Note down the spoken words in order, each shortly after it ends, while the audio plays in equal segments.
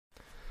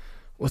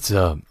What's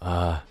up?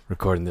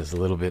 Recording this a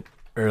little bit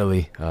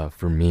early.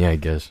 For me, I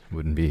guess.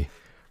 Wouldn't be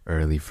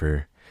early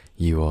for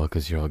you all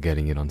because you're all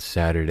getting it on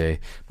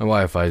Saturday. My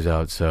Wi-Fi's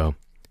out, so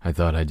I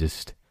thought I'd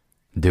just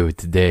do it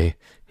today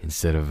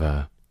instead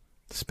of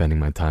spending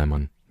my time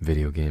on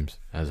video games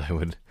as I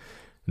would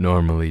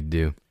normally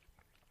do.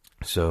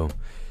 So,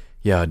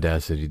 yeah,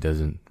 Audacity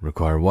doesn't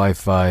require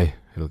Wi-Fi.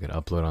 It'll get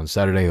uploaded on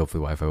Saturday.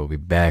 Hopefully Wi-Fi will be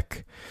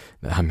back.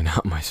 I mean,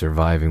 how am I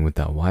surviving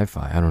without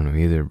Wi-Fi? I don't know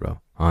either,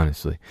 bro.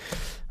 Honestly.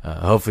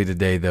 Hopefully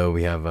today, though,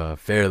 we have a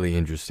fairly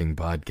interesting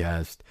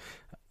podcast.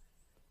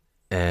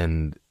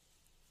 And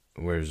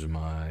where's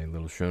my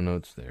little show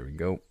notes? There we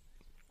go.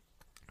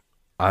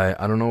 I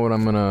don't know what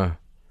I'm gonna...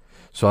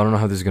 So I don't know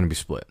how this is gonna be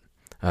split.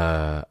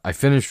 I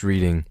finished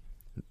reading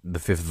The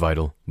Fifth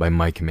Vital by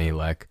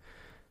Majlak.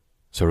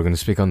 So we're gonna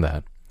speak on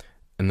that.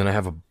 And then I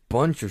have a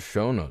bunch of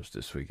show notes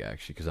this week,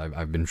 actually, because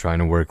I've been trying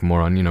to work more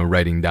on,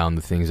 writing down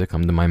the things that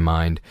come to my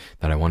mind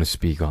that I want to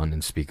speak on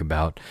and speak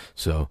about.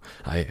 So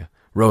I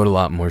wrote a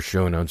lot more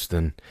show notes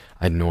than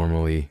I'd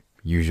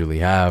usually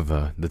have.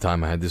 The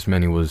time I had this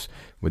many was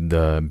with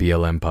the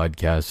BLM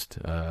podcast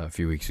a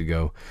few weeks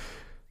ago,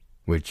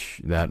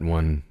 which that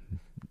one,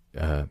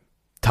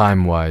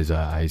 time-wise,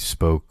 I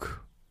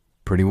spoke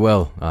pretty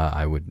well,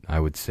 I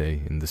would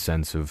say, in the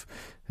sense of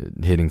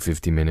hitting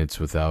 50 minutes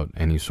without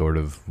any sort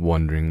of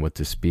wondering what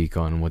to speak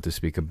on and what to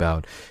speak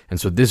about. And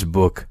so this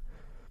book,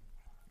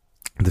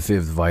 The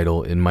Fifth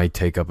Vital, it might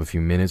take up a few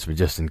minutes, but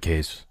just in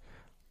case,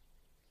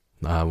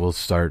 we'll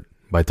start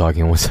by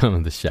talking about some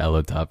of the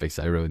shallow topics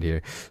I wrote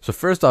here. So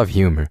first off,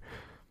 humor.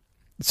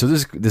 So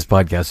this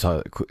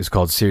podcast is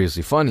called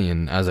Seriously Funny,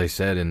 and as I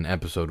said in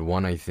episode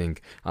 1, I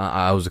think,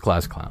 I was a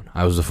class clown.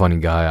 I was a funny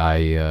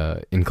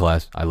guy. In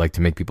class, I like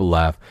to make people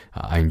laugh.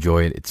 I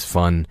enjoy it. It's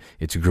fun.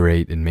 It's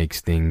great. It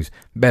makes things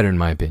better, in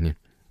my opinion.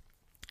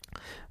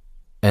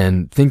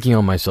 And thinking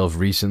on myself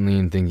recently,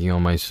 and thinking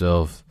on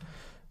myself,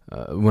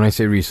 when I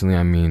say recently,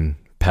 I mean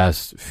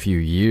past few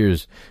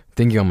years,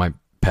 thinking on my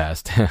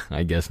past,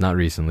 I guess, not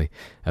recently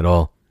at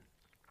all,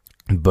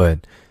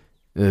 but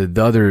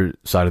the other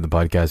side of the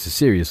podcast is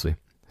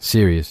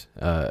serious,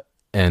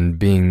 and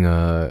being,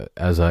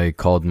 as I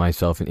called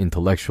myself, an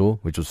intellectual,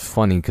 which was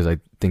funny because I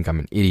think I'm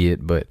an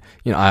idiot, but,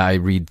 I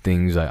read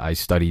things, I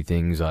study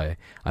things, I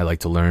like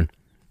to learn.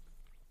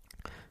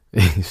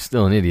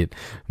 Still an idiot,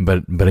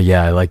 but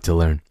yeah, I like to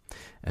learn.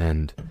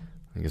 And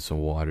I get some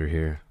water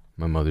here.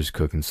 My mother's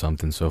cooking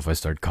something, so if I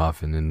start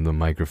coughing in the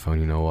microphone,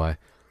 you know why.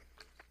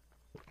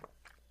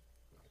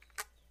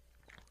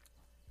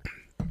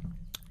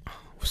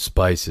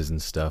 Spices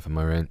and stuff, am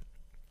I right?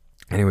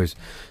 Anyways,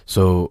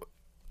 so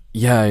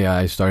yeah,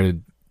 I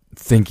started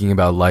thinking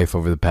about life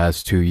over the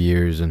past 2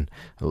 years and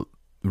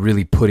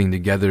really putting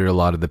together a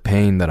lot of the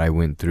pain that I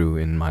went through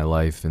in my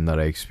life and that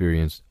I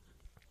experienced,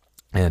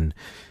 and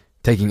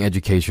taking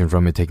education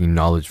from it, taking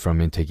knowledge from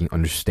it, taking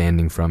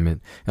understanding from it.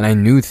 And I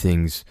knew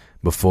things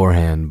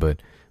beforehand,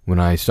 but when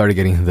I started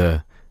getting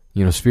the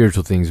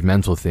spiritual things,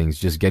 mental things,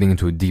 just getting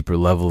into a deeper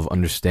level of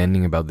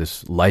understanding about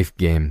this life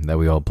game that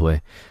we all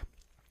play,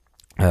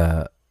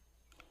 that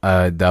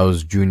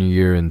was junior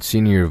year and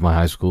senior year of my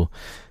high school.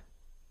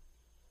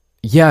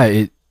 Yeah,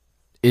 it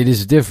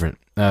is different.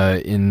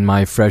 In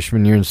my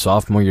freshman year and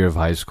sophomore year of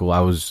high school,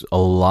 I was a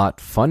lot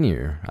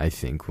funnier, I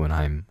think, when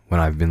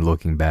I've been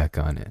looking back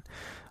on it.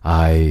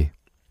 I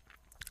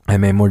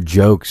made more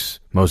jokes.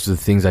 Most of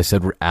the things I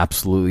said were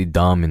absolutely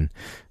dumb and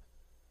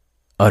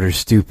utter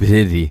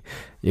stupidity.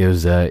 It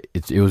was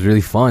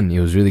really fun. It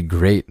was really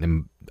great,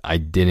 and I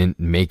didn't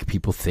make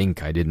people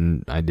think. I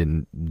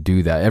didn't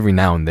do that. Every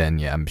now and then,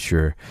 yeah, I'm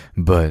sure.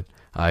 But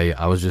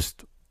I was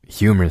just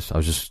humorous. I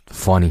was just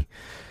funny.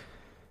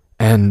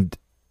 And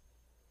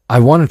I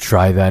want to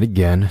try that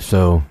again.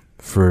 So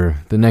for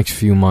the next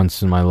few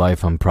months in my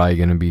life, I'm probably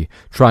going to be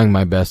trying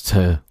my best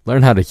to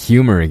learn how to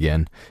humor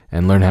again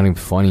and learn how to be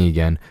funny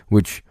again,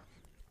 which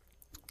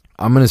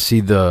I'm going to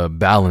see the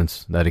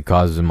balance that it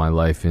causes in my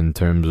life in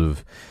terms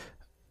of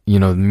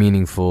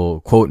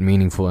meaningful,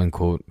 end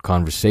quote,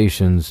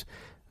 conversations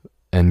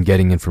and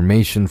getting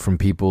information from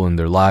people and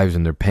their lives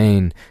and their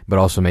pain, but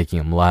also making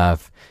them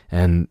laugh.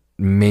 And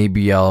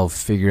maybe I'll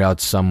figure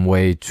out some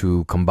way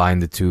to combine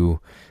the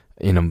two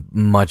in a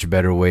much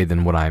better way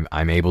than what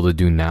I'm able to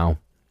do now.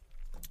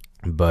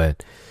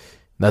 But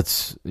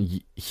that's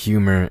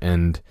humor,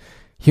 and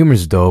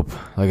humor's dope.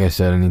 Like I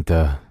said, I need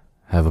to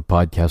have a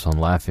podcast on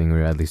laughing,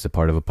 or at least a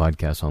part of a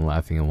podcast on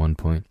laughing at one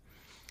point.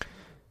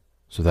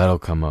 So that'll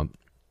come up.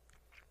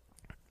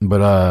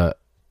 But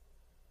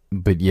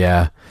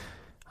yeah,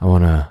 I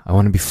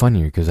wanna be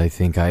funnier because I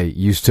think I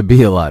used to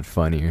be a lot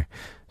funnier.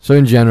 So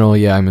in general,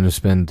 yeah, I'm gonna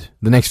spend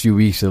the next few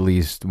weeks at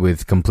least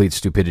with complete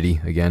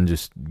stupidity again,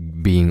 just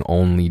being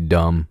only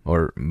dumb,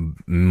 or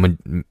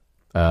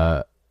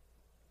not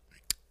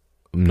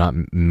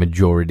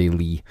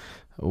majoritarily.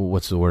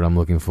 What's the word I'm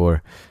looking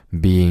for?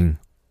 Being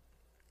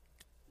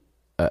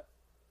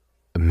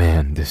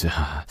man, this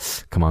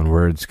come on,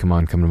 words,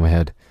 come to my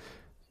head.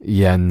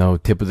 Yeah, no,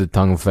 tip of the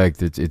tongue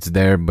effect. It's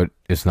there, but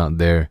it's not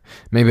there.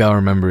 Maybe I'll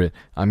remember it.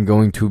 I'm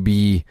going to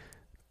be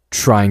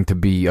trying to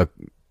be a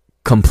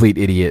complete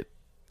idiot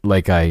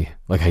like I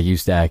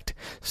used to act.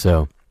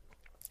 So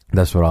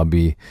that's what I'll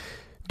be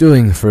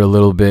doing for a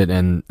little bit,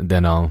 and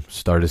then I'll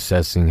start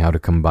assessing how to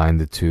combine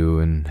the two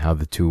and how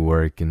the two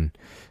work, and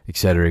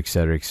etc.,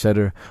 etc.,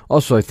 etc.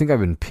 Also, I think I've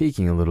been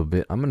peaking a little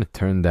bit. I'm going to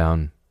turn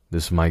down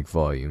this mic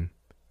volume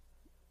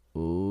a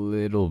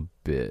little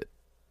bit,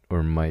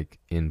 or mic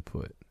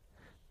input.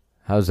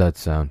 How's that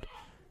sound?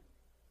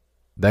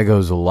 That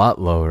goes a lot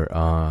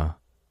lower.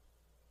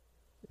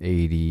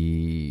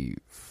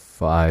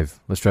 85.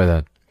 Let's try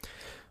that.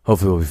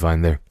 Hopefully we'll be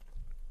fine there.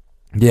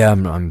 Yeah,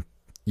 I'm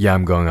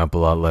going up a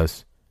lot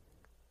less.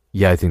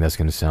 Yeah, I think that's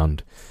going to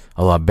sound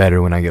a lot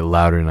better when I get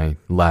louder and I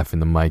laugh in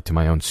the mic to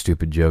my own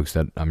stupid jokes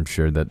that I'm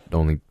sure that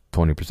only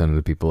 20% of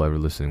the people ever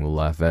listening will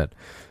laugh at.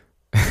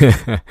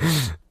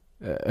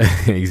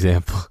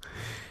 Example.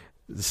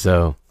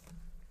 So,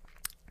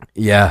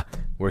 yeah,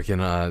 working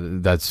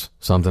that's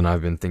something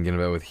I've been thinking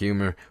about with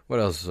humor. What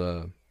else?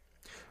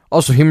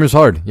 Also, humor's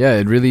hard. Yeah,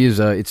 it really is.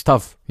 It's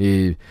tough.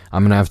 I'm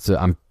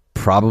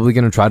probably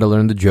going to try to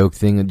learn the joke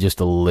thing just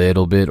a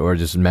little bit, or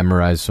just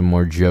memorize some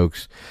more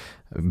jokes.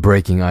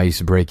 Breaking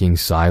ice, breaking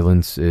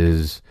silence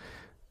is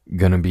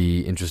going to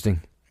be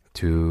interesting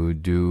to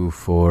do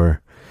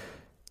for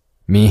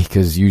me,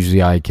 because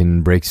usually I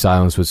can break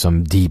silence with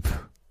some deep,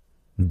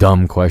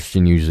 dumb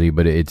question usually,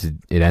 but it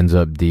ends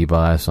up deep.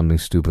 I'll ask something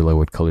stupid like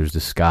what color's the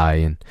sky,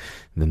 and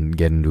then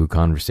get into a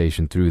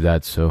conversation through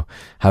that. So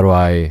how do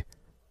I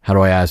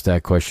ask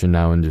that question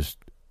now and just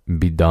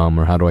be dumb,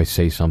 or how do I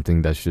say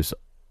something that's just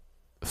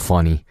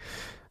funny?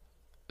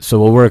 So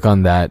we'll work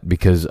on that,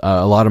 because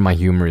a lot of my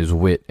humor is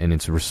wit, and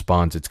it's a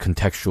response. It's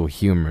contextual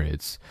humor.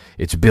 It's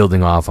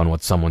building off on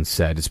what someone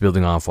said. It's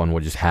building off on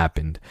what just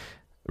happened,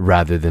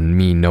 rather than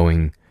me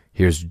knowing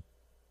here's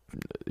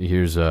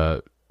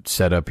a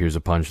setup, here's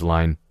a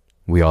punchline,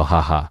 we all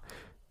haha.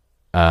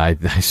 I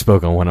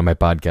spoke on one of my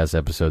podcast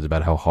episodes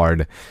about how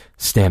hard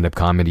stand-up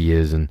comedy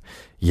is, and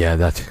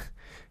I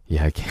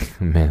can't,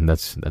 man,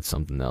 that's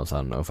something else. I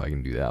don't know if I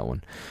can do that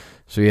one.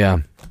 So yeah.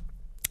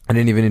 I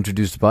didn't even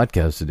introduce the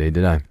podcast today,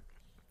 did I?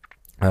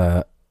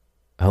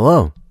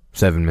 Hello,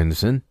 7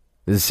 minutes in.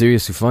 This is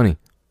Seriously Funny,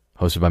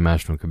 hosted by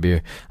Majlak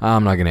Kabir.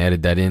 I'm not going to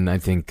edit that in. I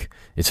think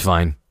it's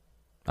fine.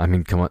 I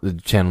mean, come on, the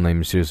channel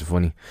name is Seriously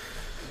Funny.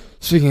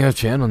 Speaking of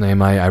channel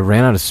name, I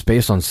ran out of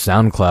space on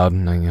SoundCloud,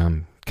 and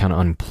I'm kind of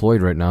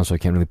unemployed right now, so I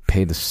can't really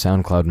pay the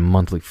SoundCloud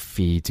monthly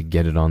fee to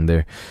get it on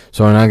there.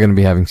 So I'm not going to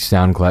be having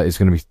SoundCloud. It's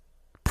going to be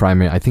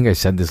primary. I think I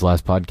said this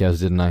last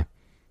podcast, didn't I?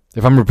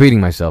 If I'm repeating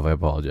myself, I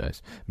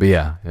apologize. But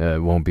yeah,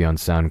 it won't be on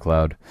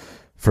SoundCloud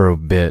for a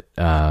bit.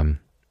 When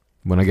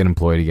I get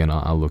employed again,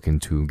 I'll look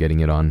into getting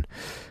it on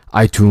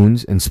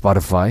iTunes and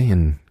Spotify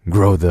and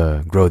grow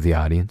the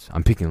audience.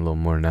 I'm picking a little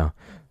more now.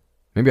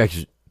 Maybe I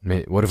should.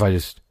 What if I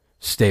just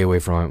stay away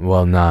from it?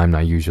 Well, nah, I'm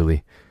not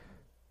usually.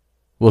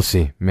 We'll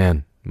see.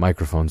 Man,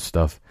 microphone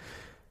stuff.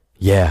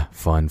 Yeah,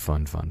 fun.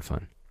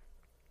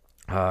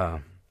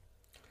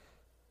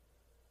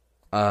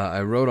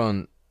 I wrote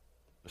on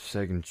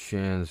second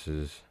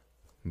chances,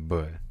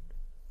 but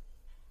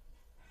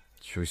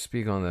should we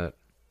speak on that?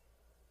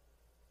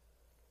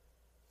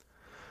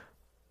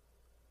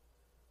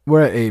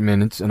 We're at 8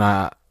 minutes, and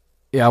I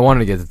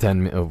wanted to get to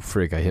 10 minutes. Oh,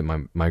 frick, I hit my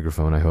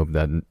microphone. I hope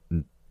that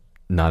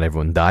not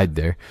everyone died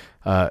there.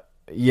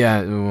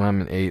 When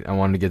I'm at 8, I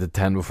wanted to get to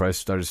 10 before I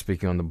started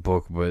speaking on the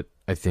book, but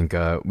I think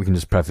we can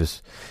just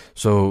preface.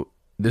 So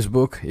this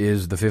book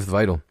is The Fifth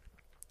Vital,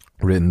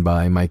 written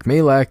by Mike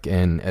Majlak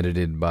and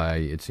edited by,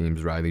 it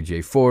seems, Riley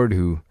J. Ford,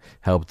 who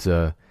helped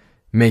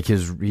make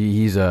his.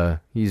 He's a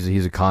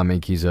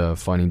comic. He's a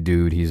funny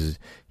dude. He's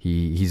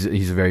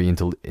a very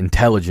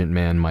intelligent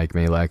man, Mike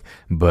Majlak.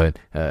 But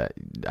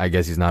I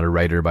guess he's not a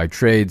writer by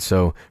trade.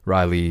 So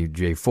Riley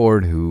J.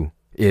 Ford, who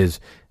is,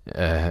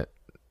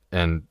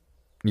 and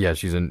yeah,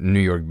 she's a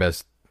New York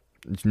Times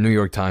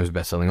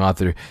bestselling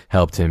author,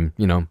 helped him,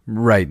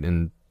 write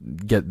and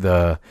get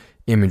the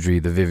imagery,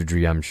 the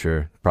vividry, I'm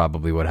sure,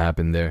 probably what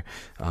happened there.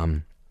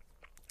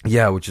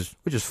 Which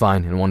is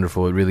fine and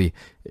wonderful. It really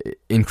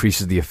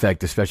increases the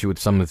effect, especially with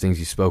some of the things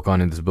he spoke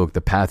on in this book.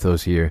 The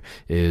pathos here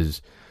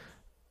is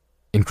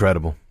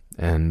incredible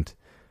and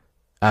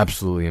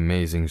absolutely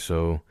amazing.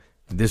 So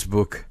this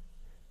book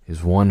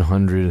is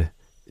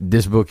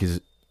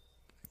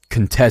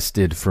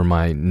contested for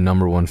my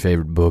number one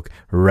favorite book,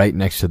 right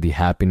next to The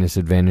Happiness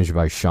Advantage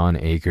by Sean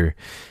Aker.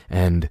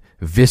 And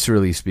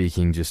viscerally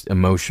speaking, just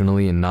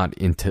emotionally and not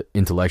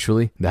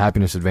intellectually, The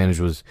Happiness Advantage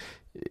was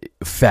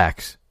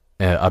facts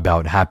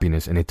about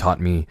happiness, and it taught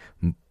me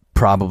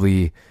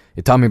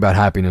about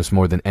happiness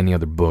more than any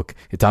other book.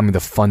 It taught me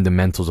the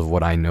fundamentals of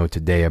what I know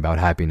today about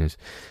happiness.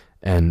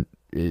 And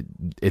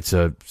it's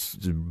a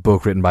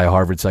book written by a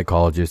Harvard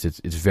psychologist.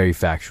 It's very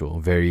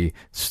factual, very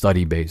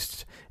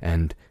study-based,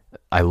 and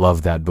I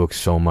love that book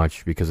so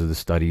much because of the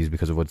studies,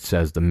 because of what it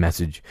says, the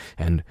message,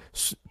 and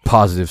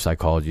positive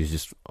psychology is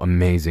just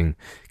amazing,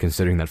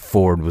 considering that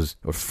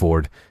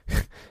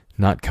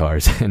not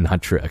cars and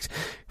not trucks.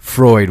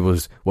 Freud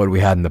was what we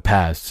had in the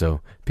past.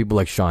 So people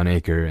like Sean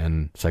Aker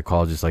and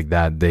psychologists like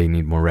that, they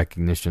need more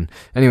recognition.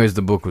 Anyways,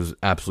 the book was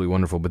absolutely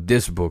wonderful. But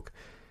this book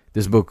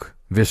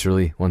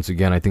viscerally, once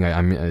again, I think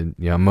I'm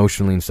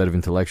emotionally instead of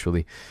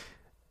intellectually,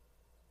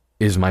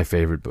 is my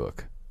favorite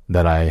book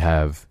that I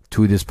have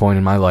to this point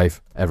in my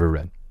life ever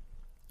read.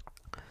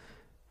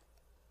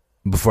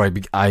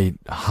 I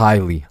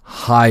highly,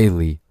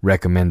 highly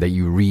recommend that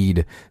you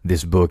read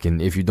this book. And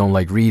if you don't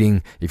like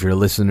reading, if you're a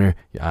listener,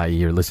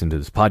 you're listening to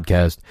this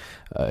podcast,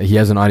 he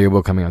has an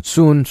audiobook coming out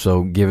soon,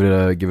 so give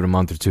it a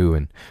month or two,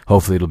 and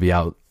hopefully it'll be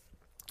out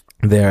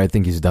there. I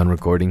think he's done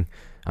recording.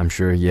 I'm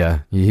sure,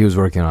 yeah, he was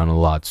working on a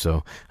lot,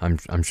 so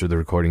I'm sure the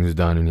recording is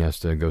done, and he has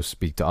to go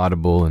speak to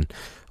Audible and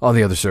all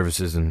the other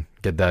services and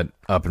get that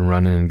up and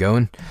running and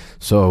going.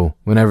 So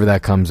whenever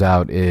that comes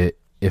out,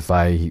 if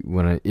I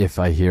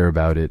hear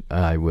about it,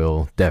 I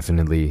will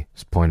definitely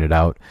point it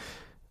out.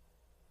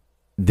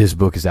 This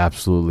book is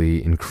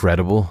absolutely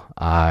incredible.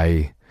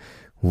 I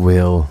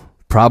will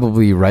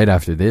probably right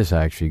after this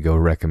actually go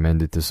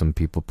recommend it to some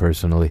people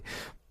personally.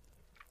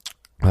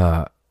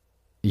 I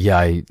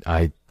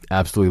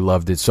absolutely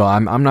loved it. So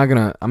I'm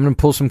gonna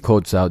pull some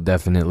quotes out,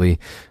 definitely.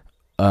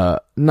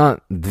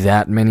 Not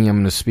that many. I'm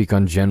gonna speak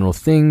on general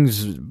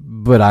things,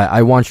 but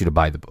I want you to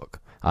buy the book.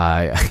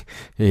 I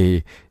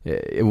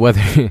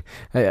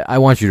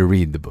want you to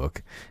read the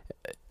book,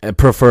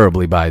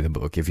 preferably buy the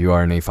book. If you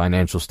are in a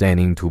financial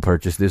standing to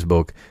purchase this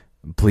book,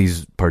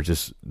 please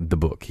purchase the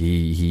book.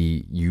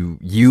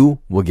 You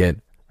will get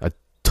a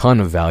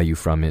ton of value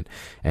from it,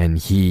 and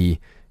he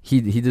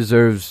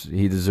deserves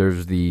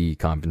the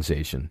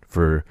compensation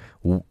for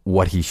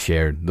what he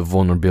shared, the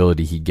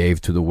vulnerability he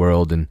gave to the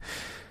world, and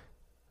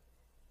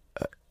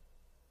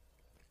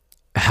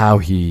how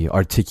he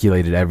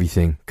articulated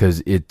everything.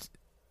 Because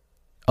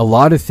a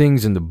lot of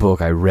things in the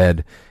book I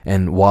read,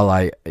 and while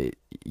I,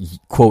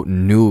 quote,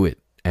 knew it,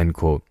 end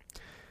quote,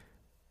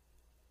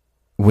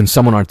 when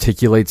someone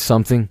articulates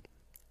something,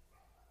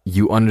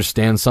 you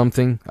understand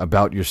something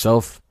about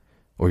yourself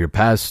or your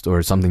past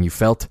or something you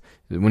felt.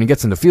 When it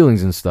gets into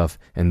feelings and stuff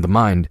and the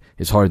mind,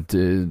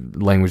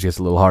 language gets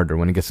a little harder.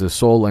 When it gets to the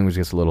soul, language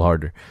gets a little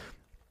harder.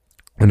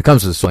 When it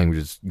comes to the soul, language,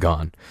 it's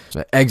gone.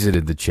 So I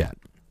exited the chat.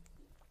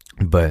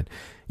 But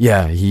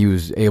yeah, he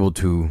was able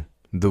to,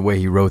 the way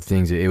he wrote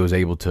things, it was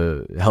able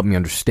to help me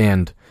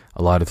understand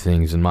a lot of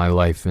things in my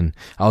life. And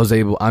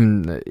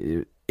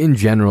in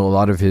general, a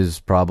lot of his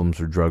problems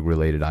were drug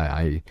related.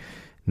 I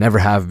never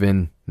have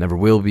been, never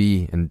will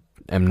be, and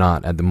am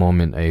not at the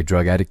moment a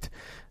drug addict.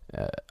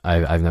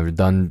 I've never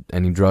done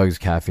any drugs.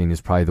 Caffeine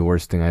is probably the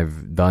worst thing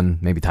I've done.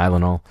 Maybe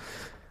Tylenol,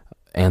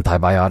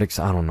 antibiotics.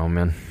 I don't know,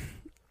 man.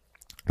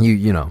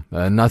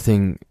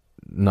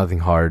 Nothing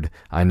hard.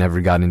 I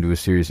never got into a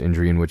serious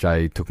injury in which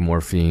I took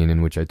morphine,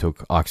 in which I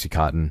took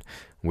Oxycontin,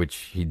 which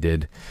he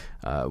did.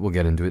 We'll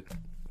get into it.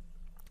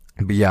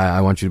 But yeah,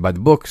 I want you to buy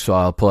the book, so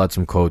I'll pull out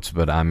some quotes,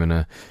 but I'm going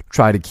to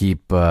try to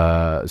keep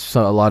a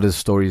lot of the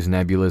stories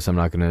nebulous. I'm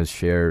not going to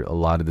share a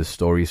lot of the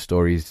stories,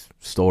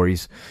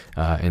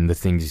 and the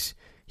things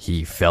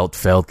he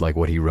felt, like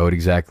what he wrote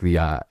exactly.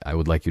 I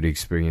would like you to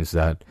experience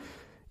that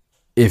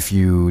if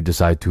you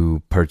decide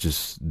to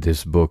purchase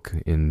this book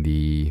in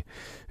the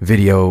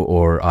video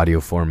or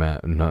audio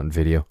format. Not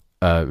video,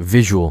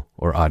 visual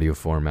or audio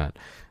format.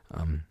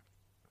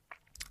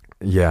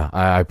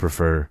 I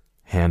prefer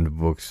hand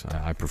books.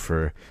 I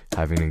prefer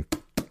having.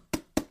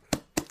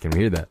 Can we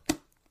hear that?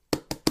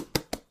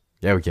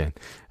 Yeah, we can.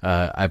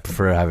 I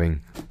prefer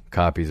having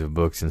copies of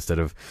books instead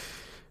of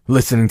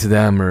listening to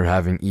them or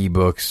having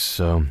ebooks.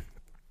 So,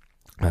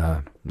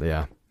 I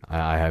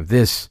have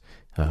this.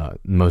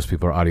 Most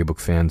people are audiobook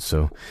fans,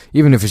 so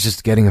even if it's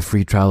just getting a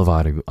free trial of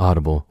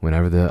Audible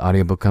whenever the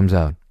audiobook comes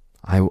out,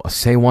 I will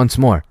say once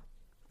more,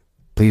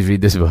 please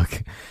read this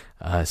book.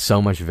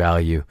 So much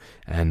value,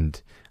 and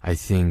I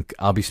think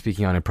I'll be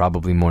speaking on it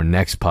probably more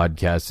next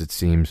podcast, it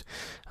seems.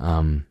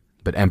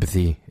 But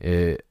empathy,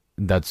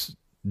 that's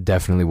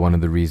definitely one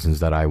of the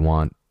reasons that I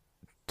want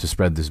to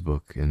spread this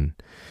book and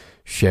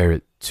share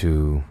it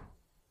to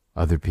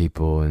other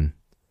people. And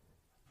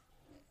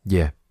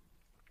yeah.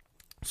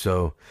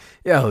 So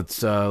yeah, let's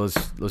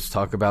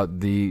talk about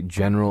the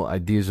general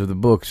ideas of the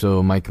book.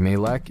 So Mike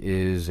Majlak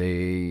is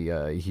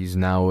he's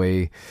now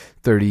a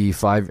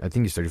 35. I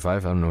think he's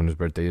 35. I don't know when his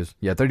birthday is.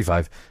 Yeah,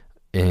 35,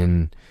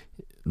 and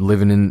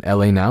living in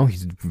LA now.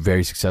 He's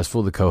very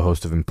successful. The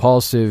co-host of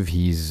Impulsive.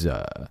 He's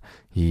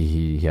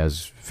he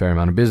has a fair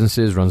amount of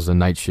businesses. Runs the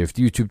Night Shift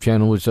YouTube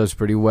channel, which does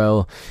pretty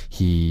well.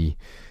 He's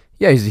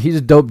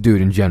a dope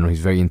dude in general. He's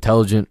very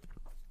intelligent.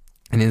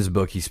 In his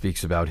book, he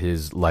speaks about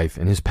his life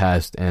and his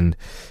past and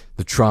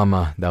the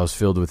trauma that was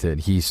filled with it.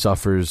 He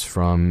suffers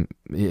from,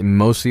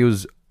 mostly it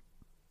was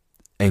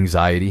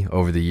anxiety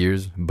over the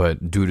years,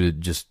 but due to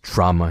just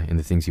trauma and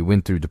the things he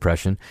went through,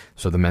 depression.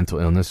 So the mental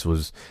illness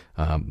was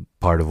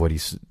part of what he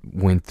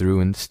went through.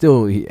 And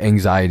still,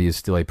 anxiety is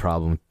still a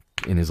problem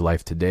in his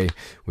life today,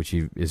 which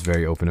he is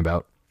very open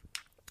about.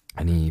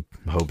 and he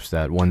hopes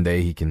that one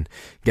day he can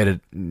get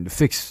it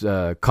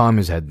calm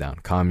his head down,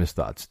 calm his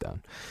thoughts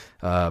down.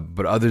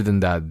 But other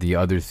than that, the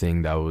other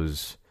thing that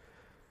was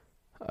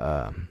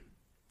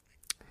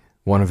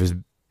one of his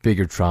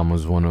bigger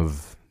traumas, one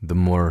of the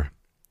most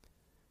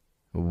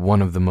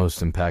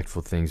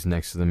impactful things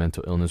next to the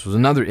mental illness, was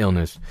another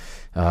illness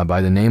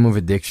by the name of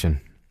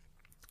addiction.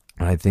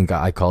 And I think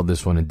I called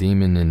this one a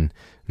demon in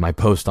my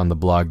post on the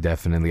blog,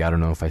 definitely. I don't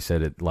know if I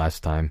said it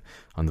last time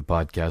on the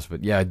podcast,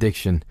 but yeah,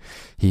 addiction.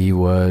 He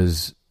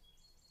was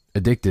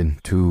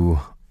addicted to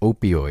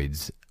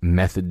opioids,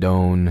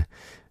 methadone,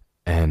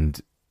 and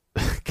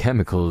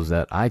chemicals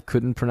that I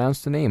couldn't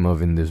pronounce the name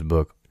of in this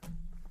book.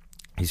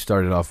 He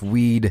started off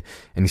weed,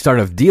 and he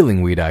started off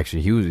dealing weed.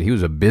 Actually, he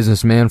was a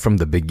businessman from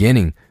the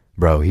beginning,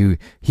 bro. He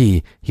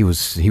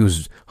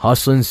was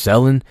hustling,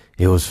 selling.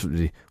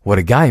 What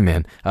a guy,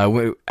 man.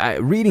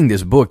 Reading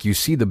this book, you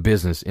see the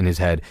business in his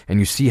head, and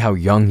you see how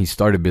young he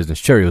started business.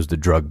 Sure, it was the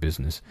drug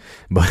business,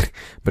 but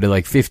at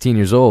like 15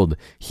 years old,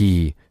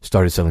 he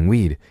started selling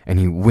weed, and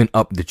he went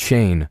up the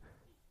chain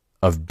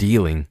of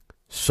dealing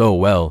so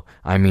well.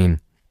 I mean,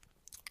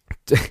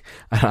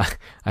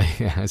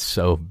 it's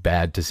so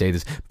bad to say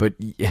this, but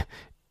yeah,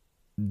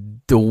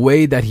 the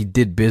way that he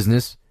did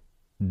business,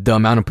 the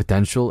amount of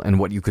potential and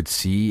what you could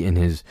see in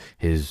his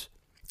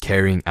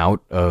carrying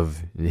out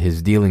of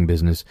his dealing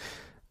business.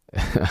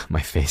 My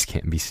face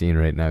can't be seen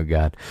right now,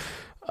 God.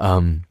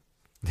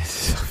 This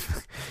is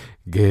so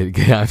good.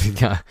 I'm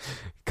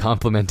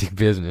complimenting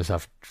business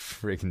off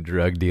freaking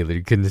drug dealer.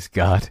 Goodness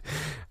God.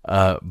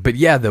 But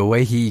yeah, the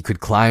way he could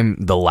climb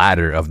the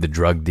ladder of the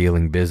drug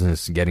dealing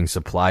business, getting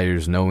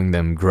suppliers, knowing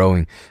them,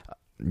 growing,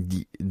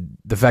 the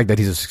fact that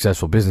he's a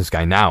successful business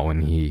guy now,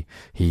 and he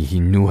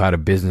knew how to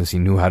business, he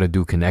knew how to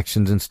do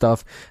connections and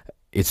stuff.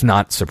 It's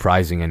not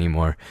surprising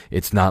anymore.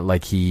 It's not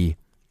like he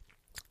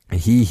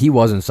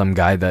wasn't some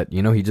guy that,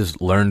 he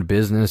just learned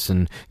business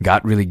and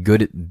got really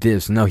good at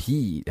this. No,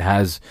 he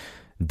has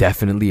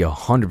definitely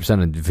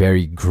 100% a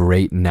very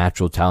great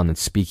natural talent at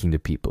speaking to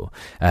people,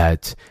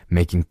 at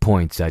making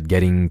points, at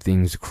getting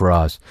things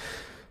across.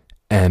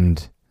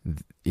 And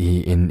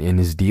he, in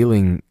his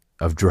dealing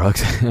of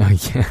drugs, oh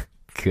yeah,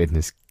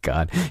 goodness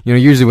God.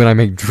 Usually when I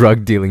make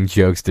drug dealing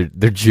jokes,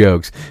 they're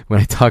jokes. When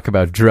I talk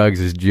about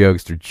drugs as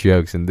jokes, they're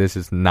jokes, and this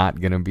is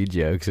not gonna be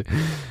jokes.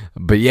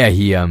 But yeah,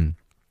 he at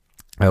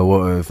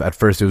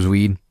first it was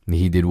weed.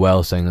 He did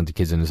well, selling it to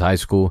kids in his high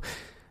school,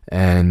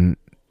 and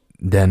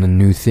then a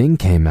new thing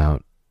came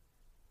out,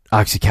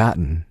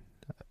 Oxycontin.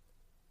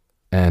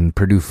 And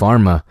Purdue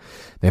Pharma,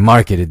 they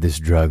marketed this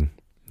drug,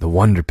 the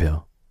Wonder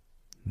Pill,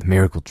 the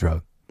miracle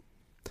drug.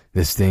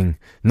 This thing,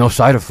 no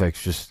side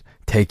effects, just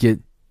take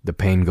it, the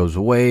pain goes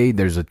away,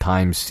 there's a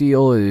time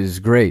seal, it is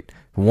great,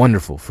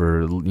 wonderful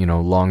for,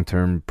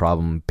 long-term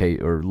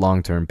or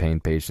long-term pain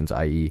patients,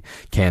 i.e.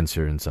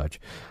 cancer and such,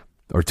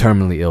 or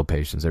terminally ill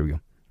patients, there we go.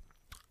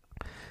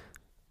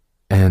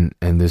 And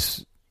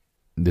this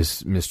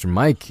Mr.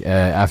 Mike,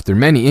 after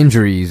many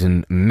injuries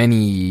and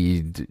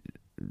many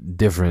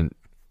different,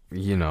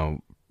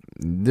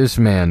 this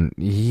man,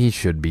 he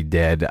should be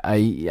dead.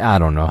 I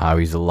don't know how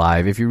he's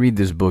alive. If you read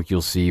this book,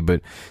 you'll see.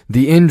 But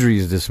the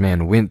injuries this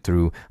man went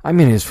through, I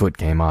mean, his foot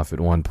came off at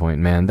one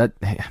point, man.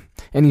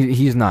 And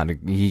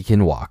he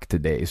can walk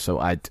today. So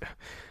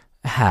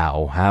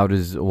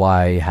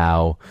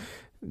how?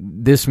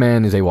 This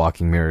man is a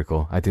walking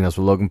miracle. I think that's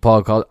what Logan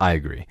Paul called it. I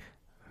agree.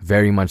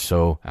 Very much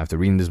so. After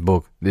reading this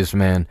book, this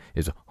man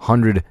is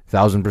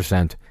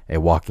 100,000% a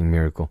walking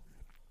miracle.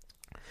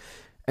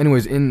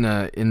 Anyways,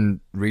 in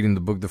reading the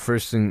book, the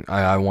first thing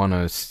I want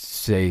to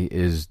say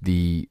is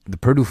the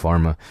Purdue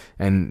Pharma,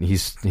 and he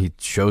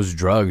shows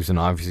drugs, and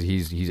obviously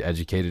he's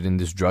educated in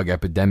this drug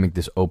epidemic,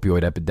 this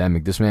opioid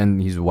epidemic. This man,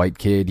 he's a white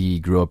kid. He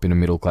grew up in a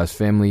middle class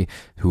family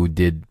who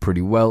did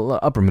pretty well,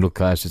 upper middle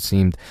class it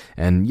seemed,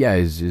 and yeah,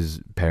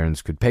 his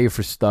parents could pay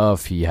for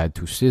stuff. He had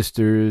 2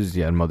 sisters. He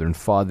had mother and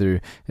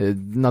father.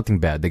 Nothing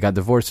bad. They got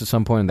divorced at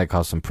some point, and that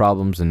caused some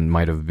problems, and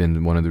might have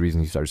been one of the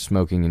reasons he started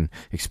smoking and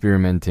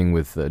experimenting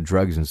with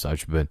drugs and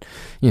such. But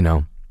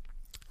in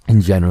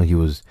general, he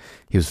was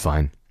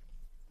fine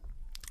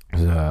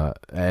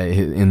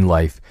in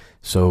life.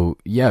 So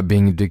yeah,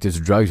 being addicted to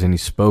drugs, and he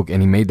spoke and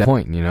he made that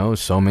point.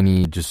 So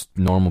many just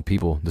normal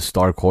people, the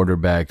star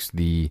quarterbacks,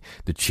 the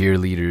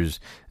cheerleaders,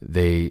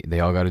 they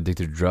all got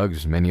addicted to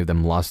drugs. Many of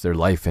them lost their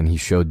life, and he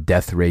showed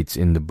death rates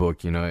in the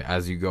book.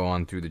 As you go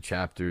on through the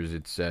chapters,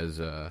 it says,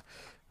 is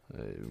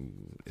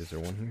there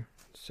one here?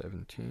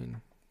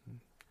 17.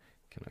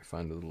 Can I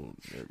find a little?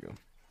 There we go.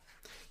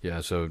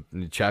 Yeah, so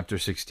chapter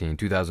 16,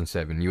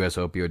 2007, U.S.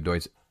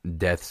 opioid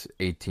deaths,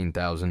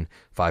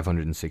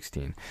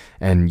 18,516.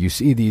 And you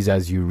see these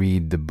as you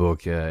read the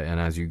book, and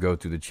as you go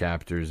through the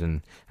chapters,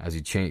 and as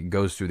he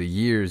goes through the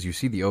years, you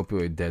see the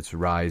opioid deaths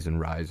rise and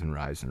rise and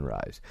rise and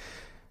rise.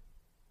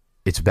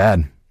 It's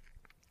bad.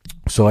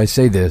 So I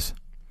say this,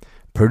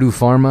 Purdue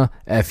Pharma,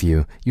 F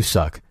you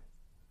suck.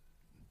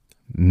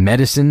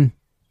 Medicine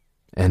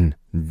and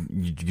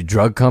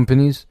drug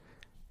companies,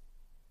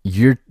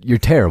 you're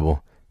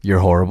terrible. You're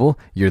horrible.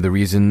 You're the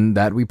reason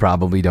that we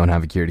probably don't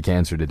have a cure to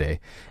cancer today.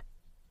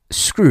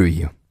 Screw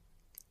you.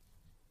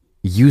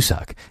 You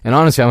suck. And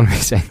honestly, I want to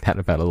be saying that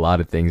about a lot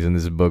of things in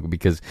this book,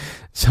 because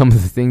some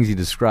of the things he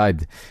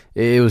described,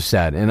 it was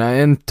sad.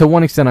 And to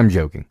one extent, I'm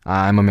joking.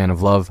 I'm a man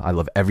of love. I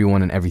love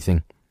everyone and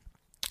everything.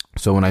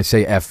 So when I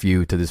say F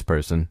you to this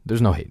person,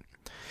 there's no hate.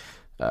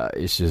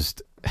 It's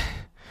just,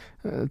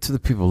 to the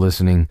people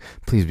listening,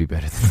 please be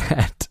better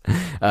than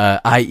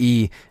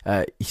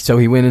that. So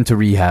he went into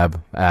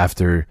rehab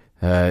after,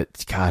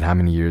 God, how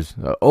many years?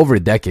 Over a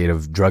decade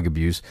of drug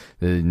abuse.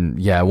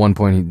 At one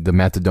point, the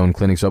methadone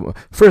clinic. So,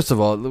 first of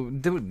all,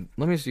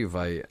 let me see if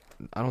I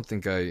don't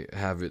think I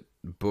have it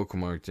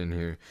bookmarked in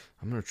here.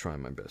 I'm going to try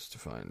my best to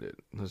find it.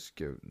 Let's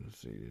see.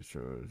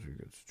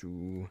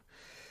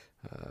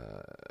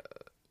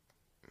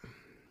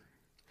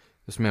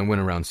 This man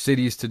went around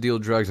cities to deal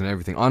drugs and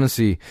everything.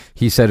 Honestly,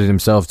 he said it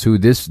himself too.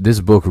 This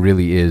book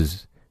really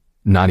is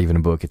not even a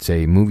book. It's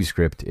a movie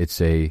script.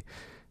 It's a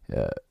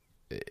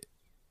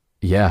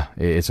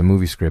it's a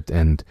movie script,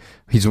 and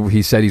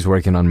he said he's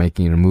working on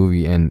making it a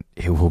movie, and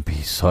it will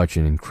be such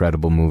an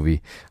incredible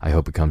movie. I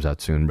hope it comes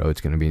out soon, bro.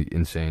 It's gonna be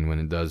insane when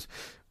it does.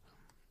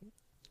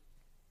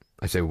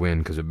 I say when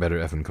because it better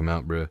effing come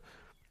out, bro.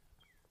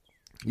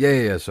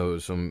 Yeah. So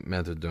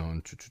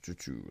methadone.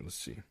 Let's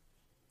see.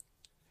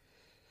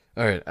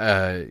 All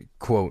right,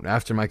 quote,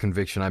 after my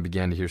conviction, I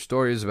began to hear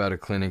stories about a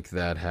clinic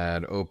that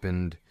had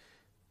opened,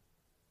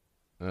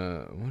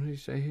 what did he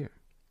say here?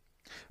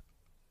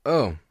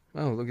 Oh,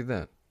 look at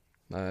that.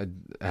 I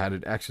had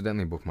it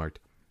accidentally bookmarked.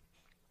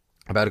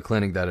 About a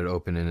clinic that had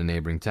opened in a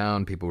neighboring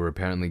town. People were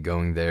apparently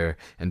going there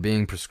and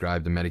being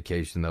prescribed a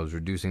medication that was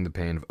reducing the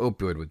pain of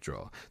opioid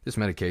withdrawal. This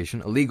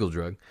medication, a legal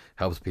drug,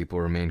 helps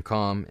people remain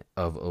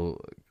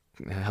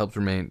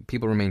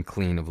remain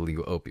clean of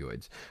illegal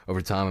opioids.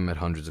 Over time, I met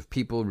hundreds of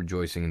people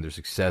rejoicing in their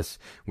success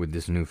with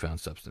this newfound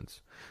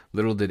substance.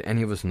 Little did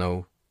any of us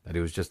know that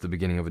it was just the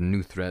beginning of a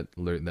new threat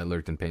that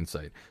lurked in plain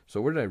sight.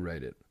 So where did I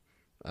write it?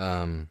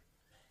 One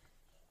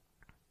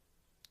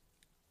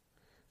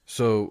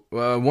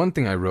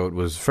thing I wrote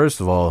was,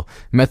 first of all,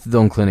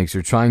 methadone clinics,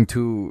 you're trying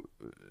to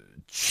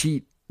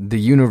cheat the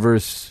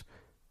universe.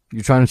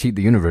 You're trying to cheat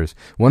the universe.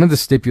 One of the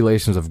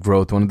stipulations of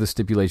growth, one of the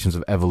stipulations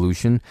of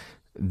evolution,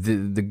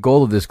 the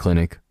goal of this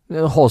clinic,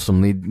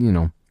 wholesomely,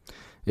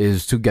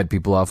 is to get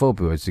people off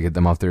opioids, to get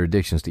them off their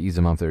addictions, to ease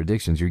them off their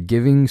addictions. You're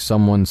giving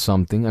someone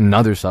something,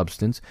 another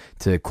substance,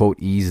 to, quote,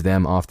 ease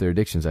them off their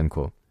addictions, end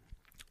quote.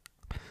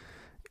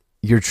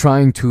 You're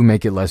trying to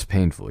make it less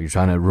painful. You're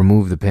trying to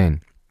remove the pain.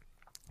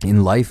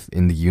 In life,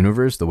 in the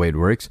universe, the way it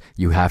works,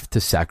 you have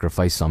to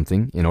sacrifice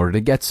something in order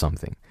to get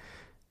something.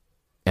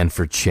 And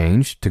for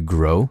change to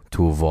grow,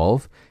 to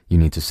evolve, you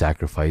need to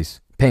sacrifice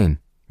pain.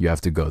 You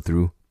have to go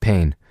through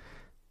pain.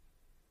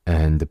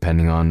 And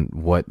depending on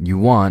what you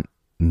want,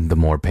 the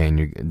more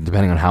pain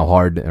depending on how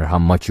hard or how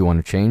much you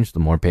want to change, the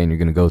more pain you're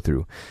going to go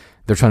through.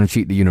 They're trying to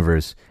cheat the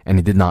universe, and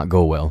it did not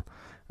go well.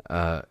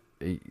 I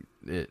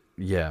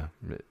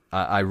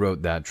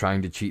wrote that,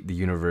 trying to cheat the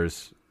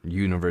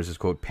universe's,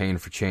 quote, pain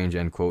for change,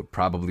 end quote,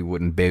 probably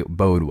wouldn't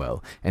bode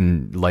well.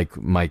 And like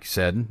Mike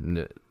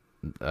said,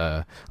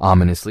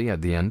 ominously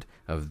at the end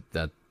of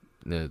that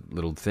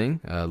little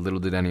thing, little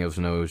did any of us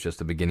know it was just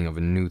the beginning of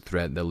a new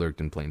threat that lurked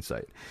in plain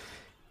sight.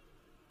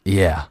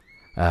 Yeah.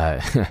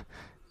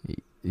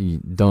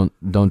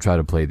 Don't try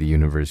to play the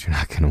universe. You're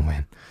not going to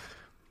win.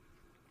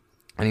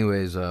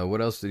 Anyways, what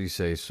else did he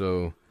say?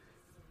 So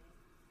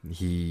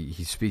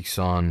he speaks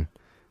on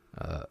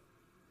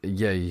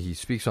he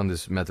speaks on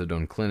this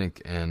methadone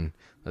clinic, and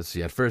let's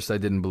see. At first, I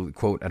didn't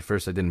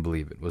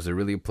believe it. Was there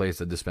really a place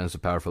that dispensed a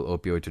powerful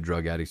opioid to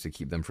drug addicts to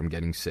keep them from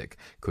getting sick?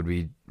 Could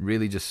we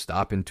really just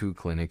stop into a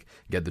clinic,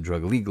 get the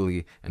drug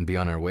legally, and be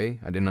on our way?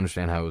 I didn't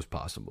understand how it was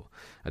possible.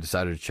 I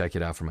decided to check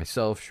it out for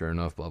myself. Sure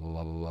enough, blah, blah,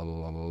 blah, blah, blah,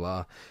 blah,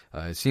 blah,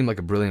 blah. It seemed like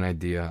a brilliant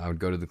idea. I would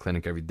go to the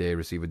clinic every day,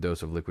 receive a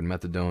dose of liquid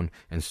methadone,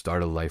 and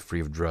start a life free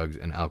of drugs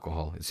and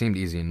alcohol. It seemed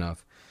easy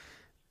enough.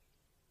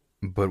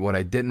 But what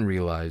I didn't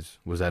realize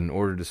was that in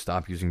order to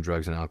stop using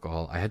drugs and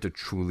alcohol, I had to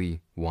truly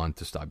want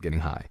to stop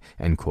getting high,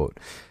 end quote.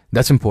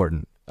 That's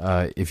important.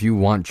 If you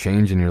want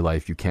change in your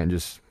life, you can't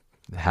just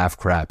half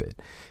crap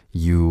it.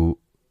 You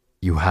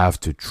have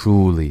to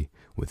truly,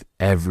 with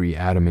every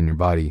atom in your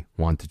body,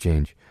 want to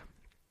change.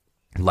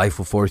 Life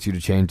will force you to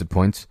change at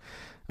points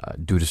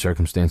due to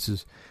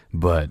circumstances.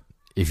 But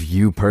if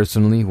you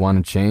personally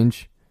want to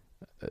change,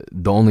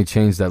 the only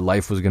change that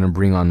life was going to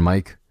bring on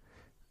Mike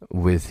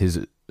with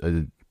his...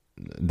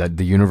 that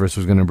the universe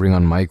was going to bring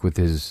on Mike with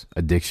his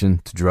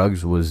addiction to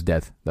drugs was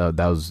death. That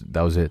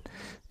was it.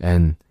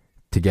 And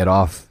to get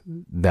off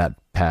that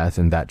path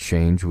and that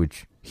change,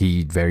 which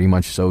he very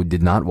much so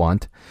did not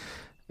want,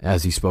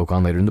 as he spoke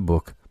on later in the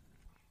book,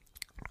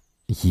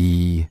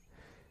 he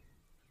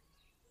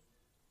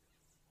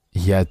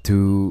had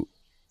to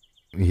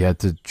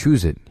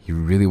choose it. He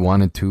really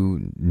wanted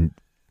to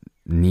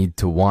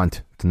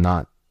want to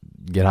not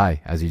get high,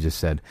 as he just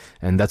said.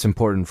 And that's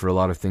important for a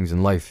lot of things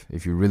in life.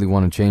 If you really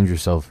want to change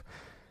yourself,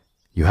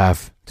 you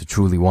have to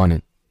truly want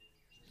it.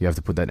 You have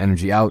to put that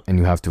energy out, and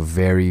you have to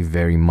very,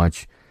 very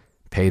much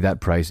pay that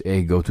price.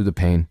 Go through the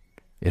pain.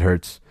 It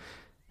hurts.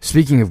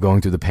 Speaking of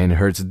going through the pain, it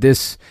hurts.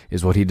 This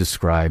is what he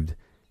described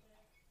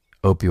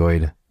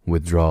opioid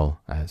withdrawal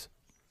as.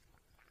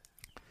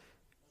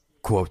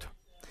 Quote,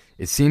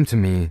 "It seemed to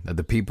me that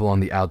the people on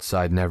the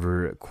outside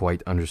never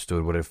quite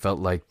understood what it felt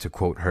like to,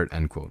 quote, hurt,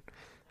 end quote.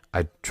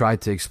 I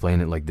tried to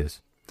explain it like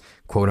this.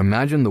 Quote,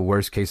 imagine the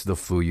worst case of the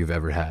flu you've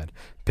ever had.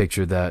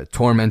 Picture that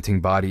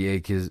tormenting body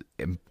aches,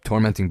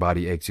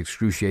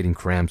 excruciating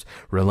cramps,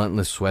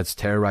 relentless sweats,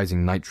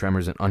 terrorizing night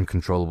tremors, and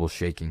uncontrollable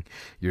shaking.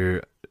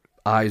 Your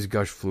eyes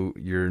gush fluid,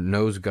 your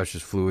nose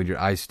gushes fluid, your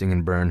eyes sting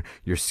and burn,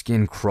 your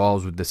skin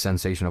crawls with the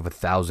sensation of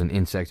 1,000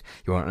 insects,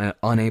 you are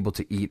unable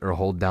to eat or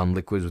hold down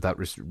liquids without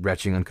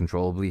retching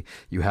uncontrollably,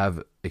 you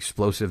have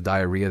explosive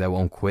diarrhea that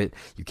won't quit,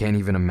 you can't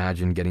even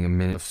imagine getting a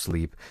minute of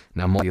sleep.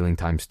 Now, feeling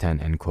times 10,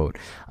 end quote.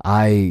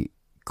 I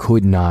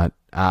could not,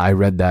 I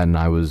read that and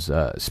I was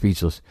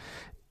speechless.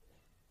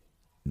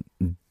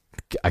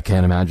 I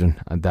can't imagine.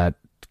 That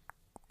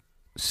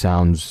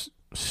sounds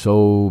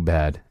so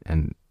bad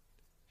and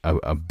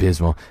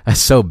abysmal. That's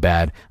so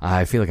bad.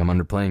 I feel like I'm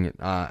underplaying it.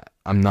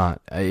 I'm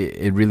not.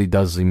 It really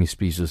does leave me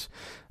speechless.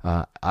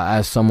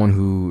 As someone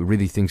who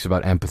really thinks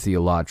about empathy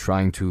a lot,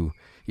 trying to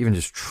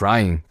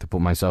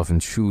put myself in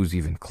shoes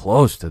even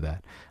close to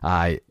that,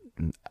 I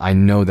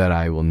know that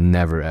I will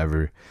never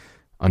ever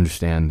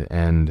understand.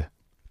 And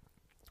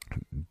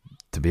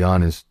to be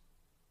honest,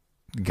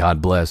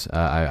 God bless.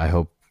 I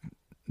hope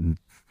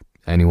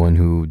anyone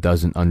who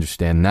doesn't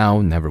understand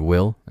now never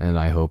will, and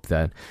I hope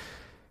that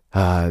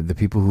the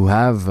people who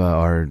have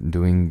are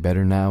doing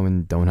better now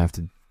and don't have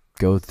to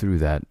go through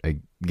that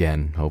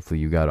again. Hopefully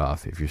you got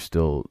off. If you're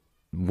still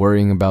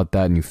worrying about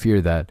that and you fear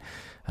that,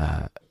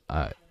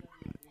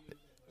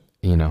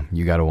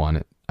 you gotta want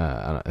it.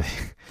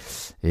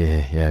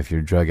 If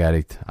you're a drug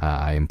addict,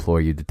 I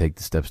implore you to take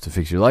the steps to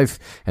fix your life.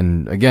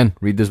 And again,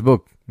 read this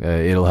book.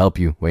 It'll help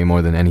you way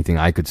more than anything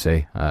I could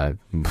say.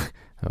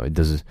 It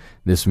does.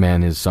 This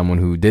man is someone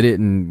who did it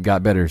and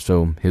got better,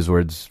 so his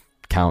words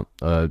count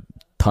a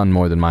ton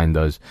more than mine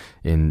does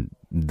in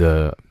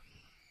the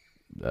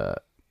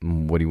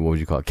what would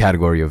you call it,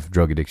 category of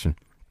drug addiction.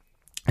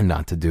 And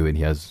not to do it,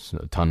 he has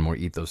a ton more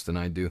ethos than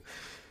I do.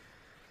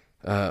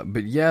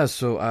 But yeah,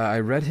 so I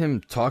read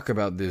him talk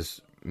about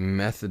this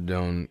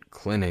methadone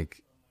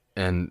clinic,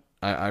 and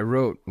I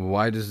wrote,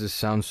 why does this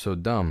sound so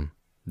dumb?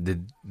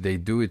 Did they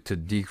do it to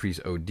decrease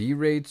OD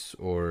rates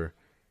or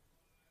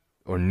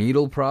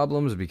needle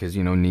problems? Because,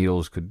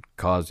 needles could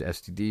cause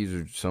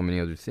STDs or so many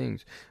other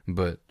things.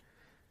 But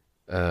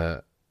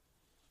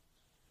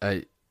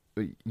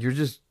you're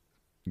just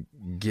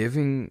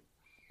giving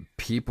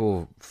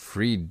people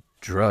free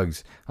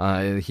drugs.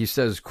 He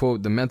says,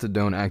 quote, the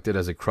methadone acted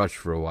as a crutch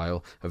for a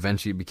while.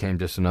 Eventually it became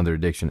just another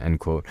addiction, end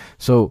quote.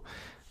 So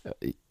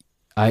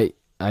I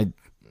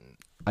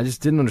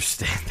just didn't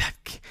understand that.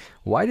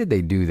 Why did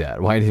they do that?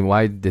 Why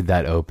did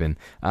that open?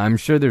 I'm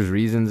sure there's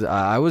reasons.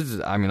 I was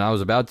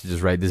about to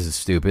just write this is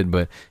stupid,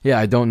 but yeah,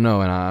 I don't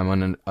know, and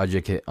I'm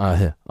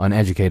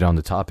uneducated on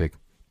the topic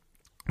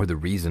or the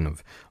reason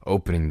of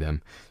opening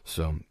them.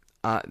 So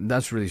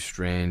that's really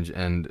strange.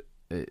 And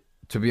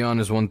to be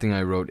honest, one thing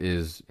I wrote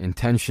is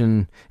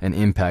intention and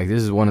impact.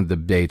 This is one of the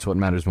debates. What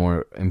matters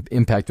more,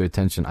 impact or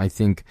attention? I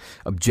think,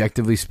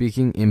 objectively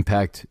speaking,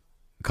 impact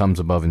comes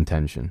above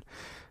intention.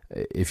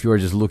 If you are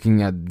just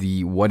looking at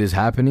what is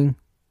happening,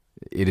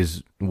 it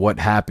is what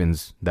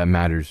happens that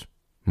matters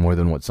more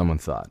than what someone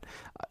thought.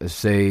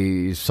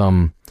 Say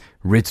some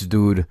rich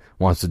dude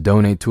wants to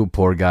donate to a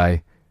poor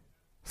guy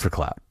for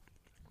clout.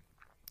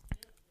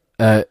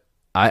 I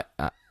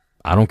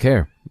don't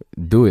care.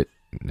 Do it.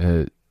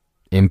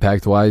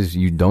 Impact wise,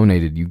 you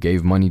donated. You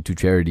gave money to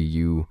charity.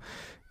 You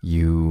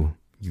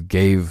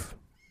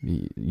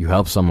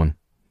helped someone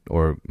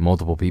or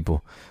multiple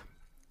people.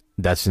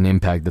 That's an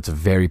impact. That's a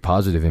very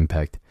positive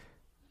impact.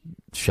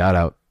 Shout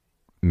out.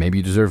 Maybe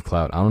you deserve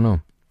clout. I don't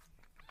know.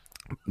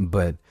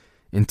 But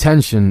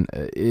intention,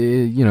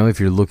 if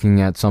you're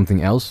looking at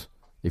something else,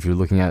 if you're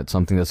looking at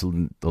something that's a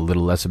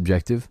little less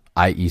objective,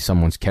 i.e.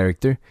 someone's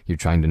character, you're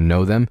trying to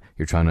know them,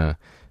 you're trying to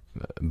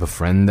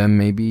befriend them,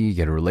 maybe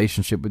get a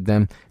relationship with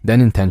them, then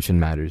intention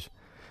matters.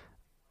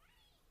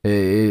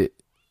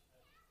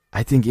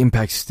 I think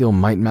impact still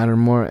might matter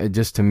more.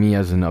 Just to me,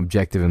 as an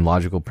objective and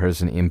logical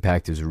person,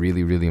 impact is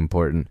really, really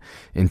important.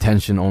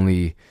 Intention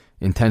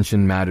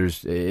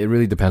matters. It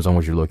really depends on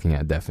what you're looking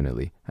at,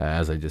 definitely,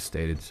 as I just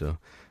stated. So,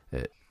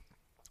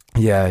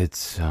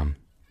 it's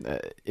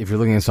if you're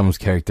looking at someone's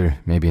character,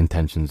 maybe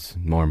intention's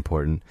more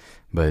important.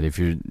 But if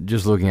you're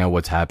just looking at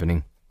what's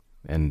happening,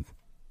 and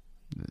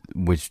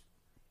which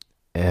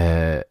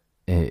I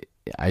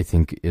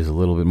think is a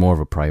little bit more of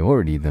a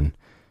priority than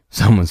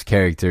someone's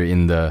character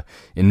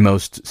in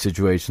most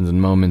situations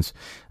and moments.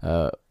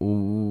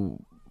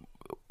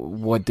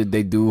 What did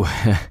they do?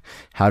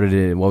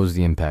 What was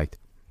the impact?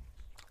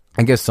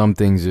 I guess some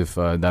things, if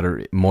that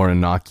are more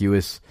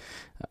innocuous,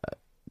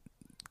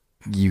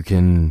 you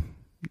can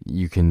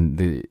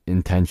the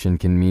intention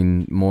can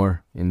mean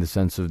more in the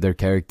sense of their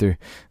character,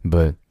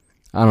 but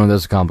I don't know,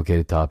 that's a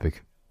complicated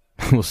topic.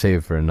 We'll save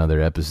it for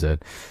another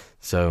episode.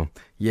 So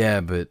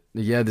yeah, but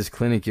yeah, this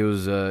clinic, it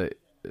was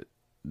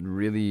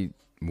really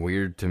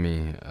weird to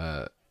me.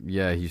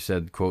 Yeah, he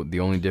said, quote, the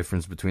only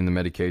difference between the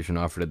medication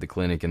offered at the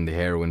clinic and the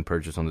heroin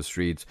purchased on the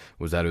streets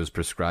was that it was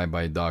prescribed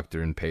by a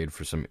doctor and paid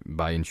for some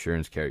by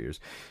insurance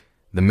carriers.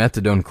 The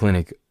methadone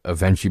clinic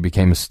eventually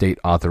became a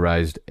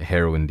state-authorized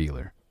heroin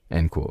dealer,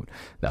 end quote.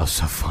 That was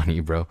so funny,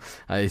 bro.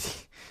 It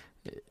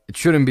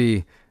shouldn't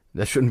be,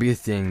 that shouldn't be a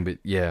thing, but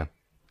yeah,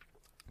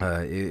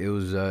 it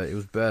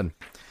was bad.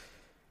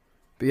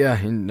 But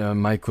yeah,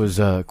 Mike was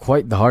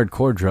quite the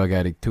hardcore drug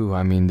addict too.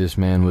 I mean, this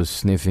man was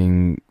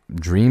sniffing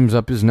dreams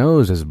up his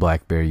nose, as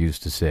Black Bear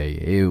used to say.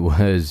 It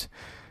was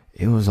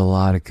a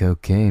lot of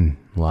cocaine,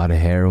 a lot of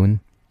heroin.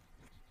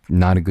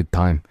 Not a good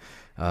time.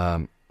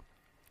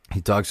 He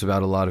talks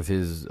about a lot of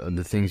his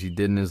the things he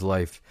did in his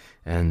life,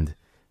 and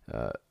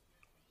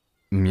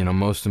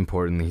most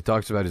importantly, he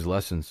talks about his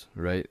lessons,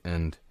 right?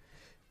 And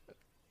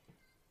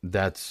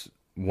that's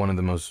one of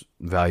the most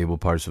valuable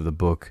parts of the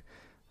book.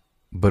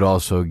 But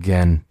also,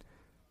 again,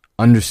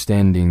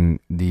 understanding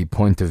the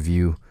point of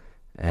view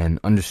and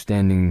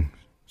understanding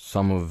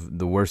some of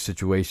the worst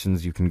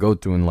situations you can go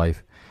through in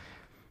life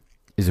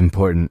is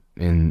important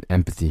in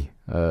empathy.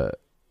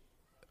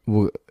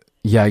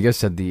 Yeah, I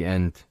guess at the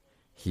end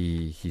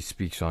he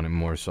speaks on it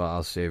more, so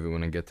I'll save it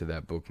when I get to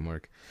that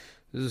bookmark.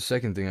 This is the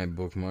second thing I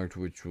bookmarked,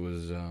 which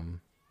was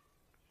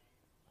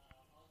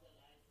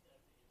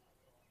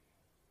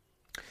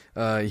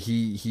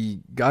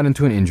he got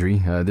into an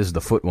injury. This is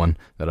the foot one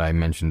that I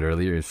mentioned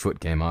earlier. His foot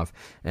came off,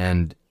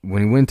 and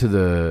when he went to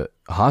the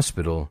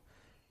hospital,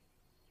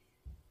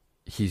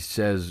 he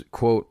says,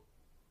 quote,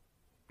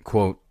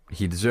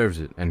 he deserves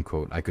it, end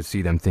quote. I could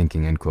see them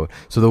thinking, end quote.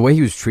 So the way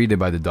he was treated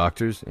by the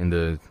doctors, in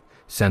the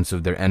sense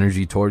of their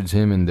energy towards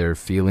him and their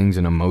feelings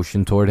and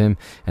emotion toward him,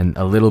 and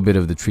a little bit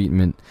of the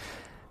treatment,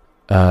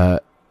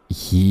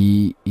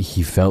 he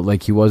felt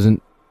like he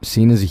wasn't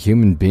seen as a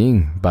human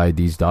being by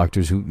these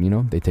doctors who,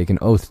 they take an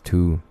oath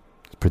to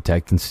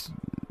protect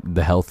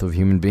the health of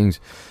human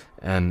beings.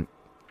 And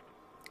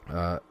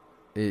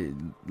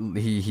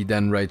he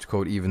then writes,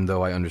 quote, even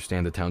though I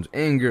understand the town's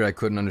anger, I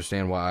couldn't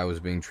understand why I was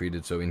being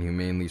treated so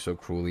inhumanely, so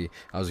cruelly.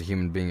 I was a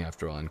human being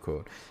after all, end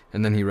quote.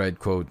 And then he writes,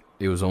 quote,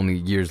 it was only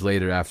years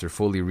later, after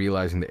fully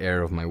realizing the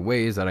error of my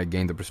ways, that I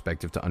gained the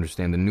perspective to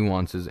understand the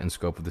nuances and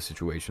scope of the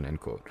situation, end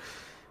quote.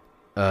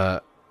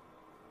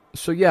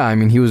 So yeah, I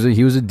mean, he was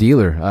a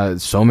dealer.